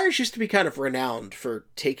 The Flyers used to be kind of renowned for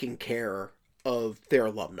taking care of their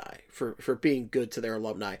alumni, for being good to their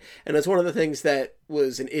alumni. And that's one of the things that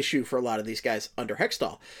was an issue for a lot of these guys under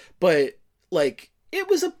Hextall. But it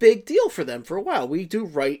was a big deal for them for a while. We do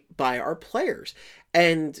right by our players.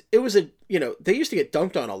 And it was they used to get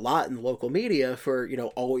dunked on a lot in the local media for,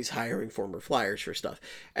 always hiring former Flyers for stuff.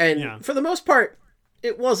 And for the most part,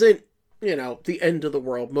 it wasn't, the end of the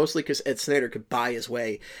world, mostly because Ed Snyder could buy his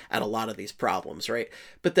way at a lot of these problems, right?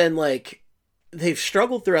 But then, they've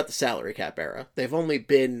struggled throughout the salary cap era. They've only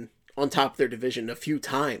been on top of their division a few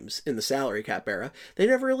times in the salary cap era. They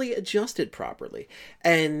never really adjusted properly.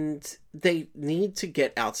 And they need to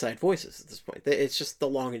get outside voices at this point. It's just the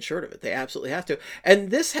long and short of it. They absolutely have to. And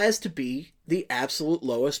this has to be the absolute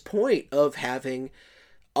lowest point of having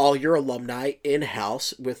all your alumni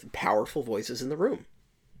in-house with powerful voices in the room.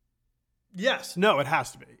 Yes. No, it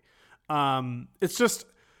has to be. It's just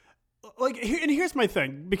and here's my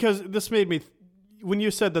thing, because this made me, when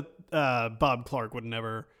you said that Bob Clark would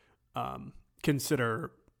never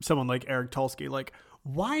consider someone like Eric Tulsky,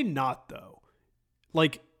 why not though?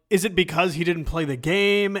 Is it because he didn't play the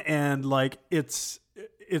game? And my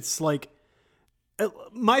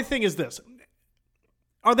thing is this: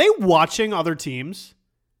 are they watching other teams?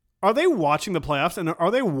 Are they watching the playoffs? And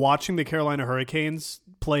are they watching the Carolina Hurricanes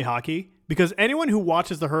play hockey? Because anyone who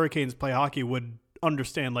watches the Hurricanes play hockey would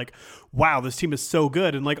understand, wow, this team is so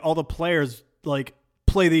good. And all the players,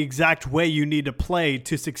 play the exact way you need to play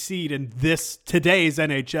to succeed in today's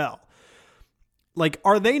NHL.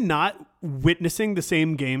 Are they not witnessing the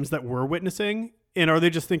same games that we're witnessing? And are they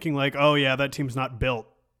just thinking oh yeah, that team's not built,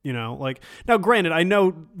 now granted, I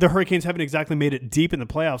know the Hurricanes haven't exactly made it deep in the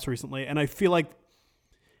playoffs recently. And I feel like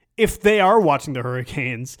if they are watching the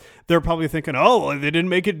Hurricanes, they're probably thinking, oh, they didn't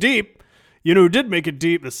make it deep. Who did make it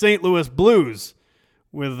deep? The St. Louis Blues.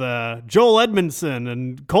 Joel Edmondson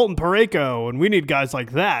and Colton Parayko, and we need guys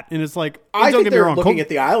like that. And it's like, I don't think get me they're wrong, looking at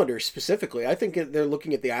the Islanders specifically. I think they're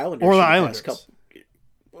looking at the Islanders. Or the Islanders.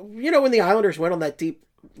 When the Islanders went on that deep,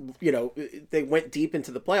 they went deep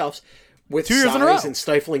into the playoffs with 2 years in a row size and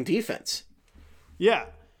stifling defense. Yeah.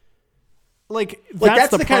 Like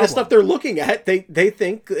that's the kind of stuff they're looking at. They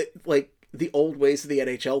think that, like, the old ways of the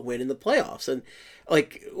NHL win in the playoffs. And,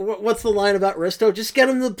 like, what's the line about Risto? Just get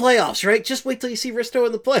him to the playoffs, right? Just wait till you see Risto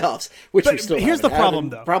in the playoffs, which we still here's the haven't problem,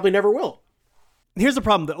 had and though. Probably never will. Here's the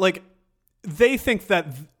problem, though. Like, they think that,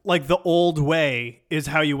 like, the old way is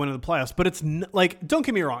how you win in the playoffs, but it's like, don't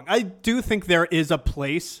get me wrong. I do think there is a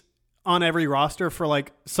place on every roster for,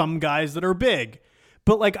 like, some guys that are big.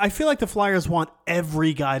 But, like, I feel like the Flyers want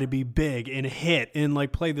every guy to be big and hit and,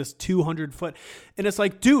 like, play this 200-foot. And it's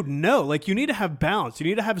like, dude, no. Like, you need to have balance. You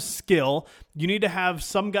need to have skill. You need to have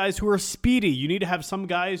some guys who are speedy. You need to have some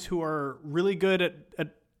guys who are really good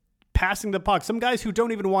at passing the puck. Some guys who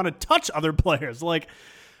don't even want to touch other players. Like,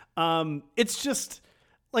 it's just,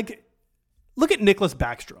 like, look at Nicklas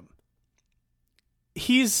Backstrom.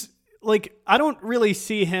 He's, like, I don't really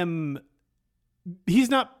see him. He's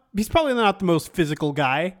probably not the most physical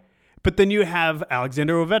guy, but then you have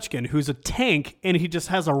Alexander Ovechkin, who's a tank, and he just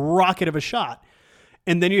has a rocket of a shot.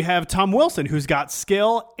 And then you have Tom Wilson, who's got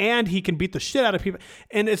skill, and he can beat the shit out of people.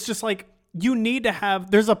 And it's just like, you need to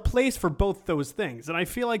have, there's a place for both those things. And I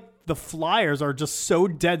feel like the Flyers are just so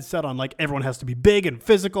dead set on, like, everyone has to be big and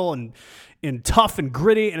physical and tough and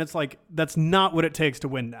gritty. And it's like, that's not what it takes to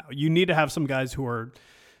win now. You need to have some guys who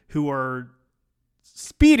are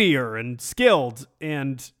speedier and skilled,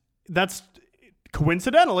 and that's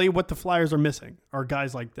coincidentally what the Flyers are missing, are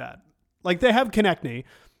guys like that. Like, they have Konechny,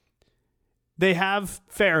 they have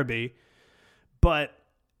Farabee, but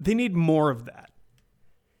they need more of that.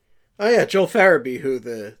 Oh yeah, Joel Farabee, who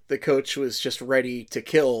the coach was just ready to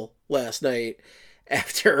kill last night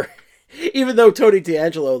after, even though Tony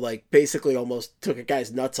DeAngelo, like, basically almost took a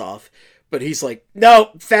guy's nuts off, but he's like,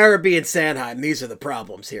 no, Farabee and Sanheim, these are the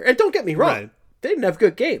problems here. And don't get me wrong. Right. They didn't have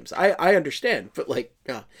good games. I understand. But, like,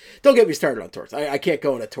 don't get me started on Torts. I can't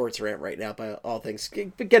go on a Torts rant right now by all things.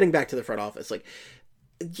 But getting back to the front office, like,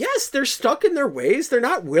 yes, they're stuck in their ways. They're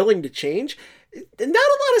not willing to change. Not a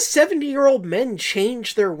lot of 70-year-old men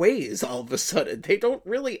change their ways all of a sudden. They don't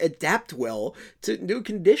really adapt well to new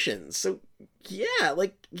conditions. So, yeah,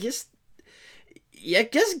 like, just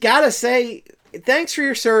gotta say, thanks for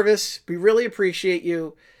your service. We really appreciate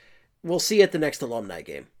you. We'll see you at the next alumni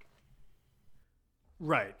game.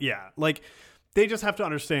 Right, yeah. Like, they just have to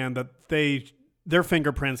understand that their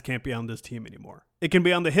fingerprints can't be on this team anymore. It can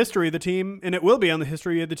be on the history of the team, and it will be on the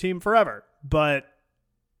history of the team forever. But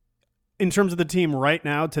in terms of the team right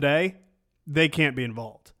now, today, they can't be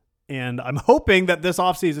involved. And I'm hoping that this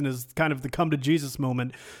offseason is kind of the come-to-Jesus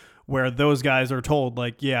moment where those guys are told,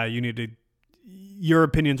 like, yeah, your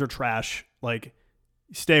opinions are trash. Like,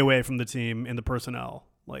 stay away from the team and the personnel.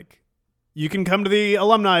 Like, you can come to the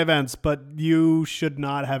alumni events, but you should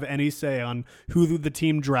not have any say on who the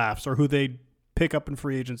team drafts or who they pick up in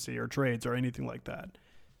free agency or trades or anything like that.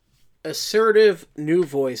 Assertive new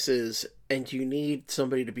voices, and you need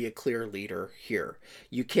somebody to be a clear leader here.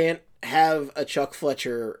 You can't have a Chuck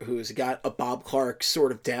Fletcher who's got a Bob Clark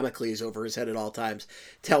sort of Damocles over his head at all times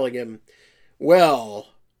telling him, well,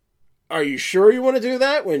 are you sure you want to do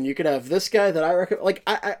that when you could have this guy that I recommend? Like,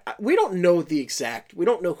 we don't know we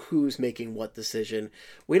don't know who's making what decision.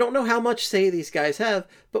 We don't know how much say these guys have,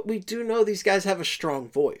 but we do know these guys have a strong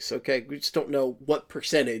voice, okay? We just don't know what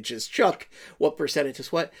percentage is Chuck, what percentage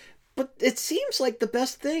is what. But it seems like the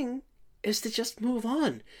best thing is to just move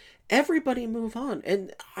on. Everybody move on.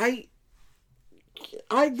 And I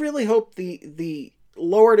really hope the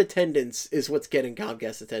lowered attendance is what's getting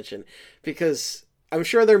Comcast attention, because I'm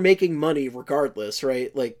sure they're making money regardless,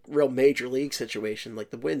 right? Like, real major league situation, like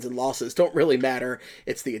the wins and losses don't really matter.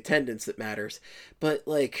 It's the attendance that matters. But,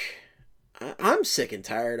 like, I'm sick and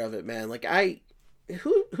tired of it, man. Like,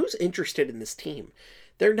 who's interested in this team?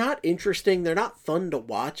 They're not interesting. They're not fun to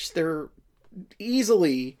watch. They're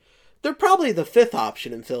probably the fifth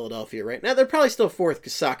option in Philadelphia right now. They're probably still fourth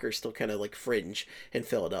because soccer's still kind of like fringe in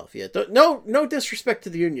Philadelphia. No disrespect to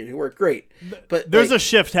the Union, who are great, but there's a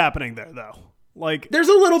shift happening there, though. Like, there's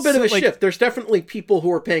a little bit of a shift. There's definitely people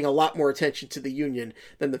who are paying a lot more attention to the Union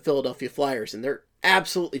than the Philadelphia Flyers, and they're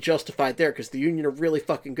absolutely justified there because the Union are really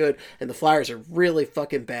fucking good and the Flyers are really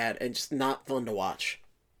fucking bad and just not fun to watch.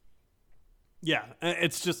 Yeah,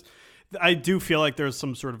 it's just, I do feel like there's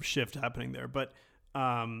some sort of shift happening there, but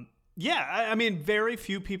yeah, I mean, very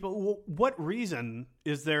few people. What reason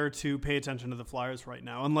is there to pay attention to the Flyers right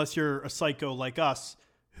now, unless you're a psycho like us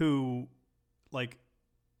who, like,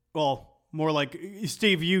 well, more like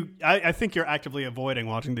Steve, I think you're actively avoiding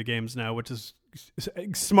watching the games now, which is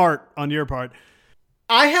smart on your part.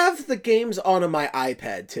 I have the games on my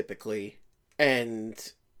iPad typically, and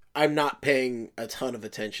I'm not paying a ton of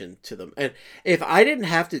attention to them. And if I didn't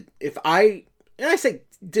have to, and I say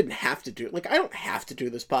didn't have to do it, like I don't have to do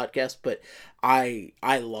this podcast, but I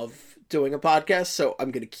love doing a podcast, so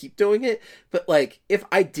I'm going to keep doing it. But like, if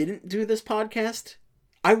I didn't do this podcast,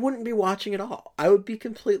 I wouldn't be watching at all. I would be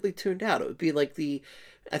completely tuned out. It would be like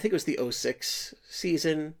I think it was the '06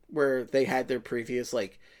 season where they had their previous,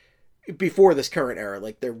 like, before this current era,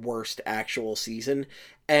 like their worst actual season.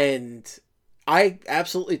 And I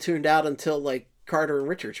absolutely tuned out until like Carter and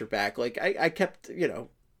Richards were back. Like I kept,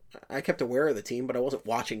 I kept aware of the team, but I wasn't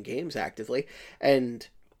watching games actively. And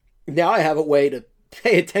now I have a way to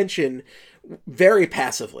pay attention very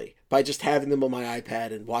passively by just having them on my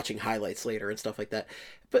iPad and watching highlights later and stuff like that.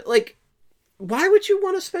 But like, why would you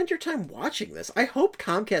want to spend your time watching this? I hope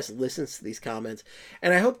Comcast listens to these comments,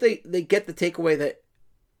 and I hope they get the takeaway that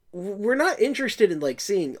we're not interested in like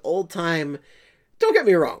seeing old time. Don't get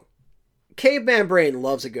me wrong. Caveman Brain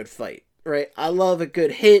loves a good fight, right? I love a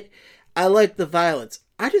good hit. I like the violence.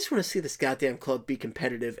 I just want to see this goddamn club be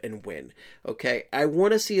competitive and win, okay? I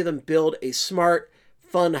want to see them build a smart,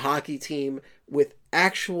 fun hockey team with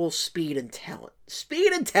actual speed and talent.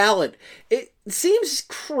 Speed and talent. It seems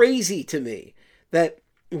crazy to me that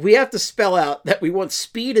we have to spell out that we want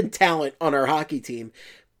speed and talent on our hockey team,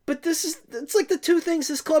 but it's like the two things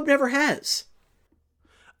this club never has.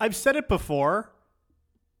 I've said it before.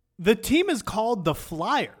 The team is called the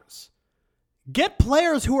Flyers. Get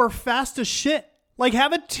players who are fast as shit. Like,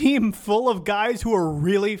 have a team full of guys who are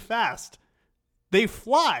really fast. They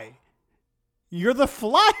fly. You're the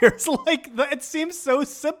Flyers. Like, it seems so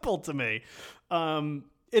simple to me.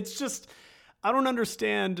 It's just, I don't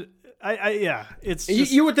understand. It's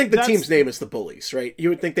just, you would think the team's name is the Bullies, right? You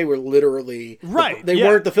would think they were literally right. They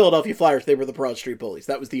weren't the Philadelphia Flyers. They were the Broad Street Bullies.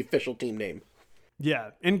 That was the official team name.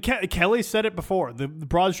 Yeah, and Kelly said it before. The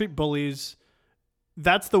Broad Street Bullies.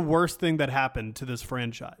 That's the worst thing that happened to this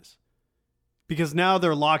franchise, because now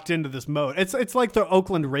they're locked into this mode. It's like the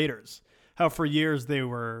Oakland Raiders. How for years they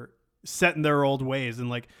were set in their old ways, and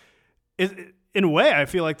like in a way, I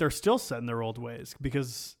feel like they're still set in their old ways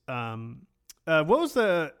because what was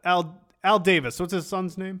the Al Davis? What's his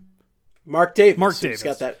son's name? Mark Davis. Mark Davis.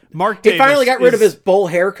 Got that. Mark He Davis finally got rid of his bowl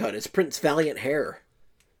haircut, his Prince Valiant hair.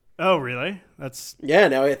 Oh, really? Yeah.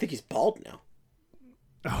 Now I think he's bald now.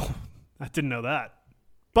 Oh, I didn't know that.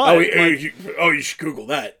 But you should Google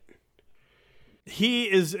that. He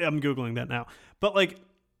is. I'm Googling that now. But like,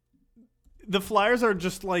 the Flyers are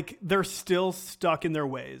just like, they're still stuck in their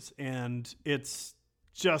ways, and it's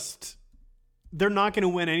just, they're not going to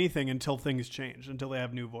win anything until things change, until they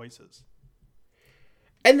have new voices.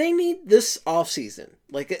 And they need this offseason.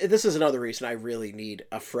 Like, this is another reason I really need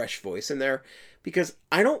a fresh voice in there, because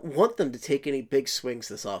I don't want them to take any big swings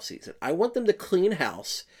this offseason. I want them to clean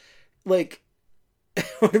house. Like,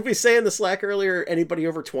 what did we say in the Slack earlier? Anybody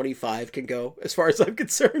over 25 can go, as far as I'm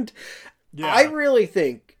concerned. Yeah. I really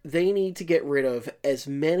think they need to get rid of as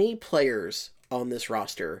many players on this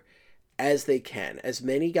roster as they can. As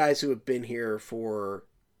many guys who have been here for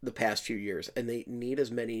the past few years. And they need as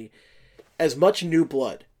much new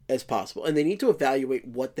blood as possible. And they need to evaluate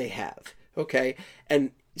what they have. Okay?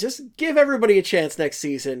 And just give everybody a chance next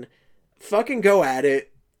season. Fucking go at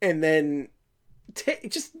it. And then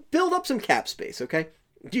just build up some cap space, okay?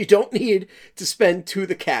 You don't need to spend to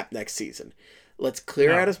the cap next season. Let's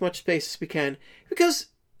clear out as much space as we can, because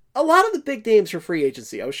a lot of the big names for free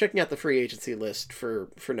agency, I was checking out the free agency list for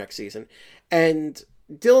next season, and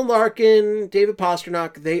Dylan Larkin, David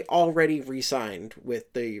Pastrnak, they already re-signed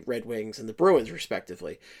with the Red Wings and the Bruins,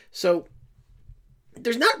 respectively. So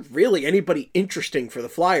there's not really anybody interesting for the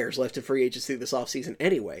Flyers left in free agency this offseason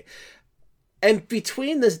anyway. And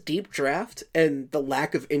between this deep draft and the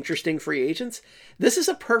lack of interesting free agents, this is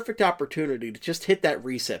a perfect opportunity to just hit that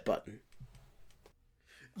reset button.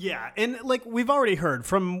 Yeah, and like we've already heard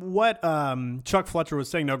from what Chuck Fletcher was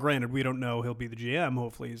saying. Now, granted, we don't know he'll be the GM.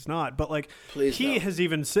 Hopefully, he's not. But like, he has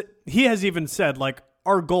even said like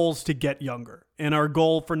our goal is to get younger, and our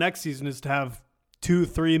goal for next season is to have 2,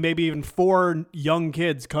 3, maybe even 4 young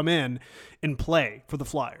kids come in and play for the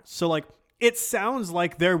Flyers. So like, it sounds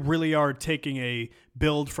like they really are taking a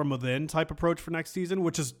build from within type approach for next season,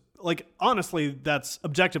 which is like, honestly, that's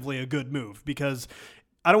objectively a good move, because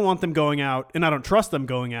I don't want them going out, and I don't trust them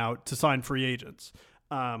going out to sign free agents.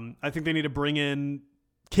 I think they need to bring in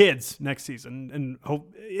kids next season, and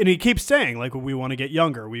hope. And he keeps saying like, we want to get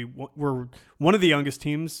younger. We're one of the youngest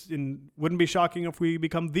teams, and wouldn't be shocking if we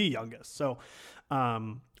become the youngest. So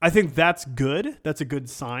I think that's good. That's a good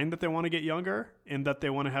sign that they want to get younger and that they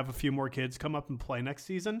want to have a few more kids come up and play next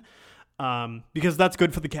season, because that's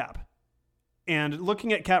good for the cap. And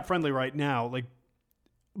looking at cap friendly right now, like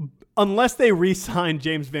unless they re-sign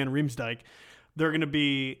James Van Riemsdyk, they're going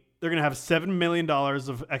to have $7 million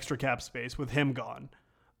of extra cap space with him gone.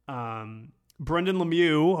 Brendan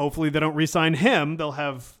Lemieux, hopefully they don't re-sign him. They'll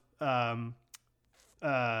have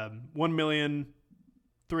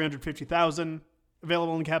 $1,350,000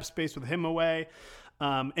 available in cap space with him away.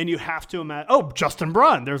 And you have to imagine, Justin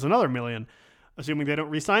Braun, there's another million, assuming they don't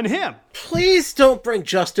re-sign him. Please don't bring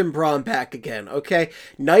Justin Braun back again, okay?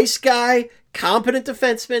 Nice guy, competent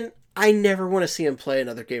defenseman. I never want to see him play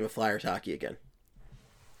another game of Flyers hockey again.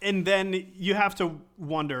 And then you have to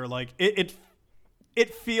wonder, like, it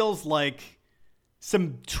feels like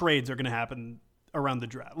some trades are going to happen around the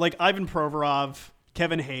draft. Like Ivan Provorov,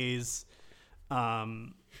 Kevin Hayes.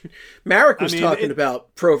 Marek was talking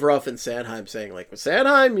about Provorov and Sanheim, saying, like, with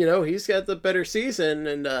Sanheim, he's got the better season,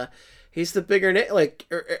 and he's the bigger name. Like,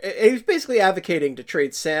 he's basically advocating to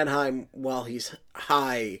trade Sanheim while he's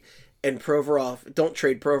high, and Provorov, don't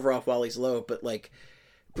trade Provorov while he's low, but, like...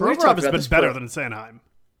 Provorov has been better than Sanheim.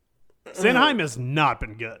 Sanheim has not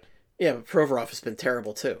been good. Yeah, but Provorov has been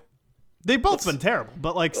terrible, too. They've both been terrible,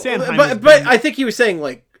 but, like, Sanheim But I think he was saying,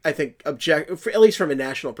 like, at least from a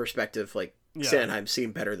national perspective, like, Sanheim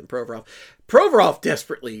seemed better than Provorov. Provorov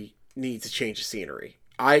desperately needs to change the scenery.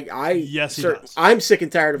 Yes, he does. I'm sick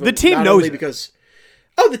and tired of him. The team knows it.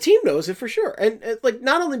 The team knows it for sure. And like,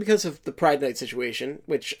 not only because of the Pride Night situation,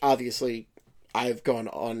 which obviously I've gone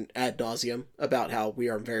on ad nauseum about how we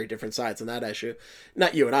are on very different sides on that issue.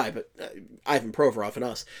 Not you and I, but Ivan Provorov and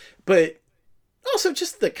us. But also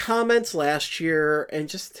just the comments last year and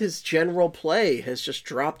just his general play has just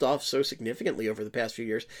dropped off so significantly over the past few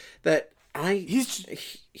years that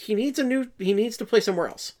he needs to play somewhere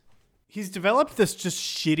else. He's developed this just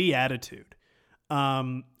shitty attitude.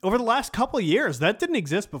 Over the last couple of years, that didn't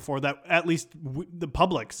exist before, that at least the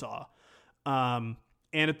public saw. And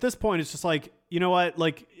at this point, it's just like, you know what?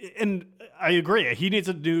 Like, and I agree. He needs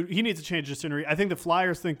to change the scenery. I think the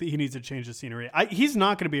Flyers think that he needs to change the scenery. He's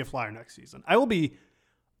not going to be a Flyer next season. I will be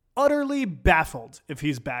utterly baffled if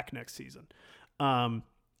he's back next season. And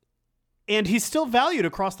he's still valued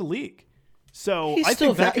across the league. So I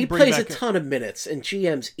think that he plays a ton of minutes, and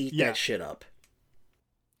GMs eat that shit up.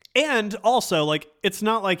 And also, like, it's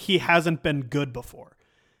not like he hasn't been good before.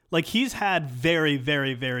 Like, he's had very,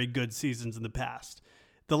 very, very good seasons in the past.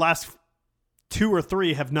 The last 2 or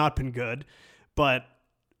 3 have not been good, but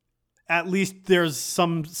at least there's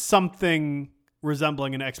something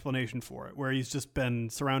resembling an explanation for it, where he's just been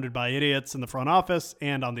surrounded by idiots in the front office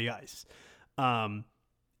and on the ice. And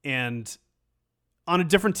on a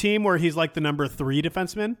different team where he's like the number 3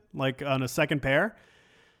 defenseman, like on a second pair,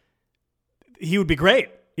 he would be great.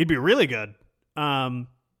 He'd be really good.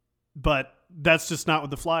 But that's just not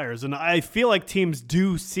with the Flyers. And I feel like teams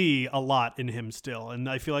do see a lot in him still. And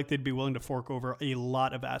I feel like they'd be willing to fork over a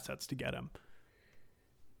lot of assets to get him.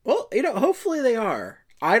 Well, hopefully they are.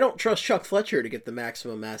 I don't trust Chuck Fletcher to get the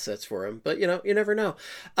maximum assets for him, but you never know.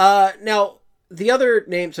 Now, the other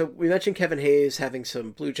name, so we mentioned Kevin Hayes having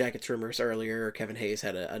some Blue Jackets rumors earlier. Kevin Hayes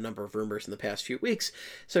had a number of rumors in the past few weeks.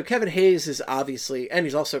 So Kevin Hayes is obviously, and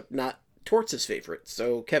he's also not Torts' favorite.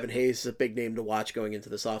 So Kevin Hayes is a big name to watch going into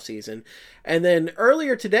this offseason. And then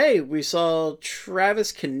earlier today, we saw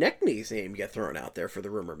Travis Konechny's name get thrown out there for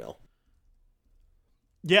the rumor mill.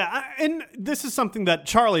 Yeah, and this is something that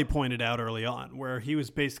Charlie pointed out early on, where he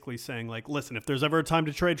was basically saying, like, listen, if there's ever a time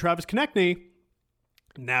to trade Travis Konechny,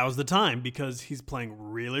 now's the time, because he's playing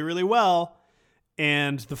really, really well.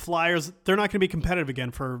 And the Flyers, they're not going to be competitive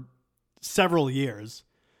again for several years.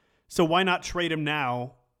 So why not trade him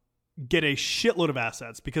now, get a shitload of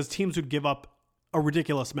assets, because teams would give up a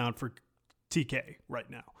ridiculous amount for TK right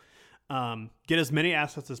now. Get as many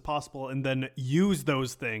assets as possible and then use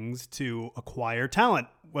those things to acquire talent,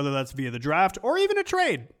 whether that's via the draft or even a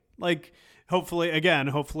trade. Like,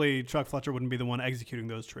 hopefully Chuck Fletcher wouldn't be the one executing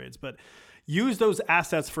those trades, but use those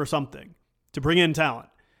assets for something to bring in talent.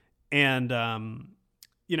 And,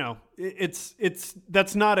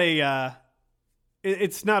 that's not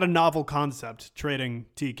it's not a novel concept, trading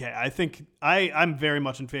TK. I think I'm very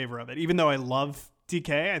much in favor of it. Even though I love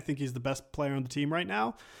TK, I think he's the best player on the team right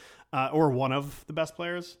now, or one of the best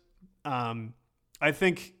players. I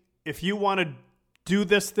think if you want to do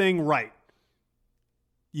this thing right,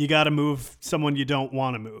 you got to move someone you don't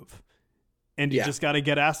want to move. And you just got to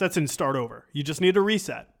get assets and start over. You just need to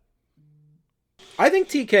reset. I think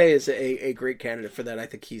TK is a great candidate for that. I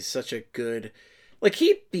think he's such a good... Like,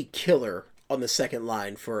 he'd be killer on the second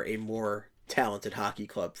line for a more talented hockey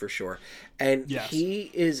club for sure. And Yes.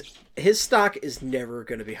 his stock is never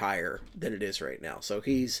going to be higher than it is right now. So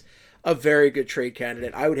he's a very good trade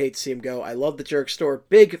candidate. I would hate to see him go. I love the Jerk Store.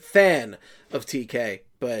 Big fan of TK.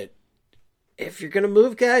 But if you're going to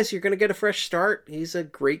move guys, you're going to get a fresh start. He's a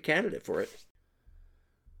great candidate for it.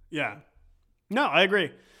 Yeah. No, I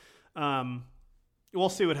agree. We'll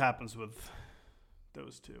see what happens with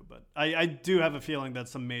those two. But I do have a feeling that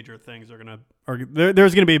some major things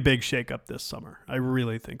there's going to be a big shakeup this summer. I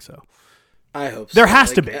really think so. I hope so. There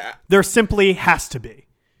has to be. There simply has to be.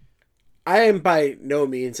 I am by no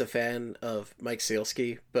means a fan of Mike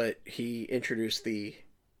Sealski, but he introduced the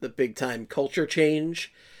big time culture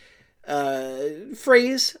change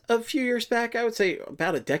phrase a few years back. I would say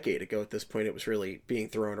about a decade ago at this point. It was really being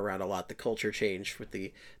thrown around a lot, the culture change with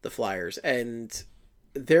the Flyers. And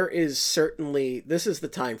there is certainly, this is the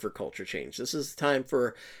time for culture change. This is the time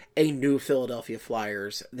for a new Philadelphia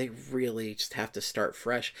Flyers. They really just have to start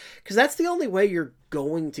fresh, because that's the only way you're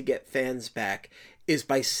going to get fans back, is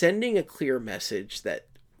by sending a clear message that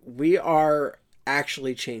we are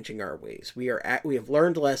actually changing our ways. We have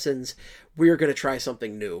learned lessons. We are going to try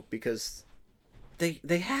something new, because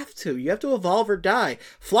they have to. You have to evolve or die.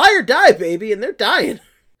 Fly or die, baby, and they're dying.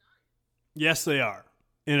 Yes, they are.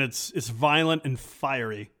 And it's violent and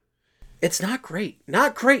fiery. It's not great.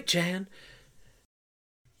 Not great, Jan.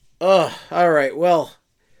 All right. Well,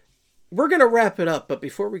 we're going to wrap it up, but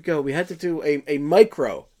before we go, we had to do a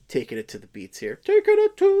micro taking it to the beats here. Taking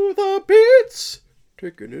it to the beats.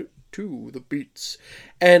 Taking it to the beats.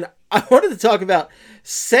 And I wanted to talk about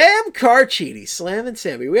Sam Carchidi, Slam and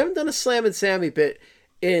Sammy. We haven't done a Slam and Sammy bit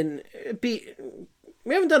in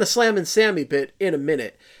a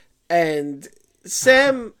minute. And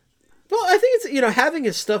Sam, well, I think it's, having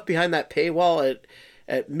his stuff behind that paywall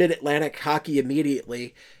at Mid-Atlantic Hockey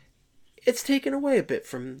Immediately, it's taken away a bit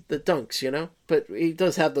from the dunks, but he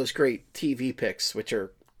does have those great TV picks, which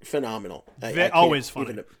are phenomenal. Always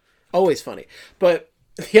funny. Always funny. But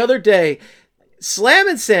the other day, Slam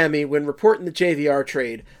and Sammy, when reporting the JVR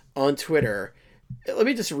trade on Twitter, let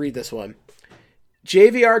me just read this one.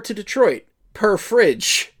 JVR to Detroit, per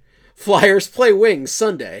fridge. Flyers play wings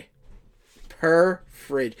Sunday. Per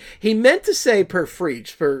fridge. He meant to say per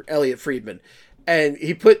fridge for Elliot Friedman. And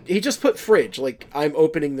he just put fridge, like I'm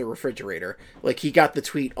opening the refrigerator. Like he got the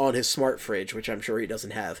tweet on his smart fridge, which I'm sure he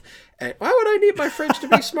doesn't have. And why would I need my fridge to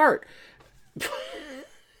be smart?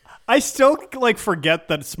 I still forget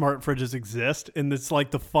that smart fridges exist, and it's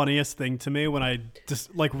the funniest thing to me when I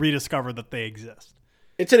just rediscover that they exist.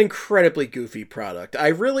 It's an incredibly goofy product. I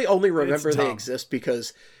really only remember they exist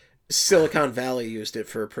because Silicon Valley used it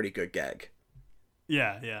for a pretty good gag.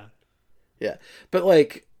 Yeah. But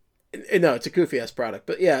no, it's a goofy ass product.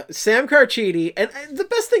 But yeah, Sam Carchidi, and the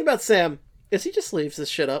best thing about Sam is he just leaves this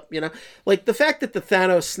shit up. The fact that the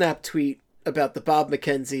Thanos snap tweet about the Bob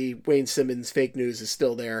McKenzie, Wayne Simmons fake news is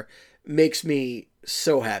still there makes me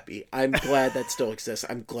so happy. I'm glad that still exists.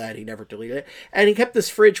 I'm glad he never deleted it. And he kept this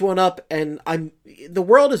fridge one up, and the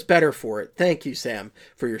world is better for it. Thank you, Sam,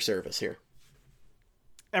 for your service here.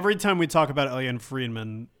 Every time we talk about Elliot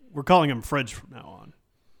Friedman, we're calling him Fridge from now on.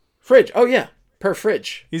 Fridge. Oh, yeah. Per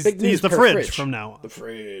fridge. He's the fridge from now on. The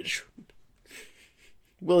fridge.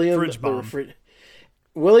 William. Fridge bomb.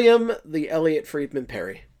 William the Elliot Friedman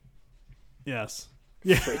Perry. Yes.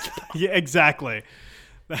 Yeah. Yeah. Exactly.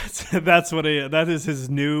 That's what that is his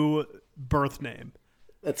new birth name.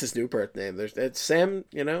 That's his new birth name. It's Sam.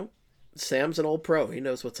 Sam's an old pro. He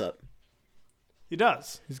knows what's up. He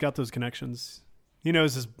does. He's got those connections. He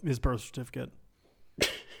knows his birth certificate.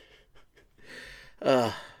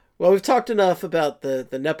 Well, we've talked enough about the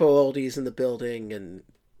Nepo oldies in the building and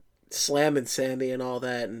Slam and Sammy and all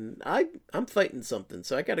that, and I'm fighting something,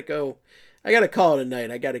 so I gotta go. I gotta call it a night.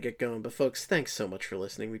 I gotta get going. But folks, thanks so much for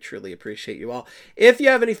listening. We truly appreciate you all. If you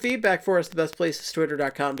have any feedback for us, the best place is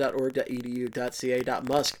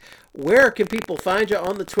twitter.com.org.edu.ca.musk. Where can people find you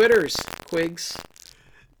on the Twitters, Quigs?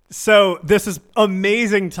 So this is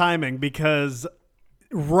amazing timing, because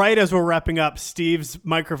right as we're wrapping up, Steve's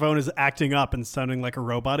microphone is acting up and sounding like a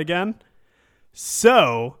robot again.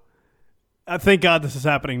 So, thank God this is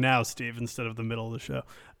happening now, Steve, instead of the middle of the show.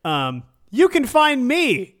 You can find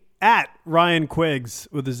me at Ryan Quiggs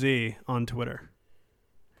with a Z on Twitter.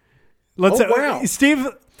 Wow. Steve,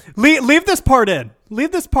 leave this part in.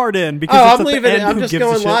 Leave this part in, because I'm leaving it. I'm just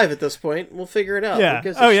going live at this point. We'll figure it out. Yeah.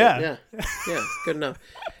 Yeah. Good enough.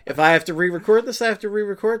 If I have to re-record this, I have to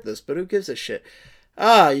re-record this. But who gives a shit?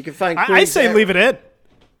 You can find. I say leave it in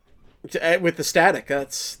with the static.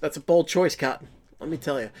 That's a bold choice, Cotton. Let me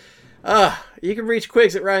tell you. You can reach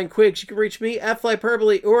Quiggs at Ryan Quiggs. You can reach me at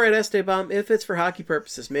Flyperbole or at Esteban if it's for hockey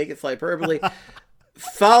purposes. Make it Flyperbole.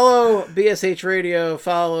 Follow BSH Radio.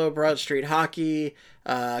 Follow Broad Street Hockey.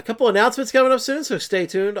 A couple announcements coming up soon, so stay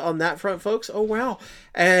tuned on that front, folks. Oh, wow.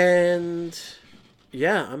 And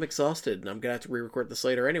yeah, I'm exhausted, and I'm going to have to re-record this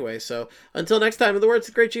later anyway. So until next time, in the words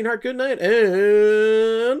of the great Gene Hart, good night,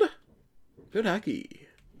 and good hockey.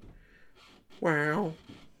 Wow.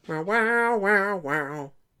 Wow, wow, wow,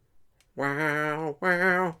 wow. Wow,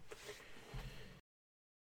 wow.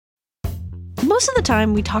 Most of the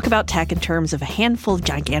time, we talk about tech in terms of a handful of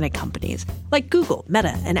gigantic companies, like Google,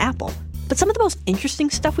 Meta, and Apple. But some of the most interesting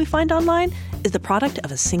stuff we find online is the product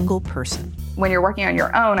of a single person. When you're working on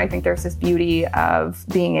your own, I think there's this beauty of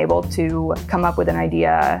being able to come up with an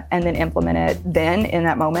idea and then implement it then in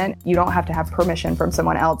that moment. You don't have to have permission from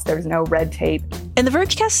someone else. There's no red tape. In the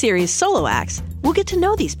Vergecast series Solo Acts, we'll get to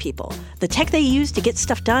know these people, the tech they use to get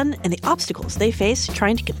stuff done, and the obstacles they face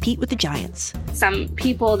trying to compete with the giants. Some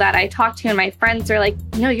people that I talk to and my friends are like,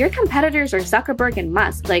 your competitors are Zuckerberg and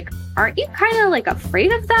Musk. Like, aren't you kind of like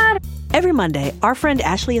afraid of that? Every Monday, our friend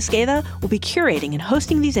Ashley Esqueda will be curating and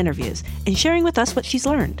hosting these interviews and sharing with us what she's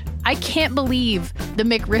learned. I can't believe the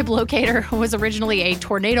McRib locator was originally a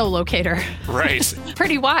tornado locator. Right.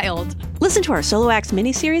 Pretty wild. Listen to our Solo Acts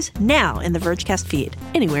miniseries now in the Vergecast feed,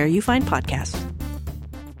 anywhere you find podcasts.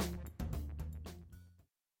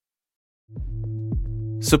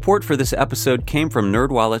 Support for this episode came from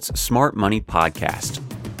NerdWallet's Smart Money Podcast.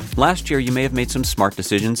 Last year, you may have made some smart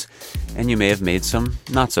decisions, and you may have made some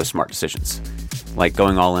not-so-smart decisions, like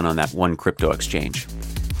going all in on that one crypto exchange.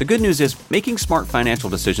 The good news is, making smart financial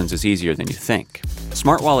decisions is easier than you think.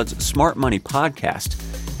 SmartWallet's Smart Money Podcast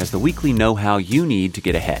has the weekly know-how you need to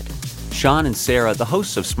get ahead. Sean and Sarah, the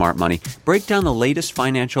hosts of Smart Money, break down the latest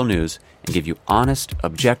financial news and give you honest,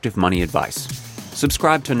 objective money advice.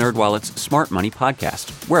 Subscribe to NerdWallet's Smart Money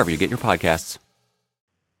Podcast, wherever you get your podcasts.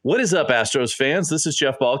 What is up, Astros fans? This is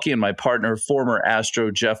Jeff Balke and my partner, former Astro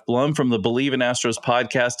Jeff Blum from the Believe in Astros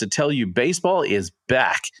podcast to tell you baseball is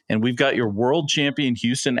back, and we've got your world champion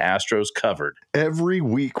Houston Astros covered. Every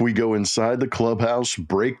week we go inside the clubhouse,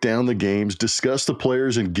 break down the games, discuss the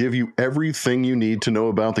players, and give you everything you need to know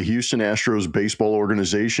about the Houston Astros baseball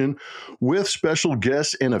organization with special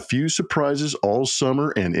guests and a few surprises all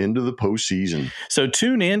summer and into the postseason. So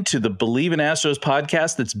tune in to the Believe in Astros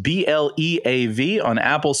podcast. That's BLEAV on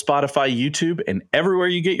Apple, Spotify, YouTube, and everywhere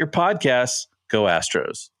you get your podcasts. Go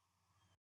Astros.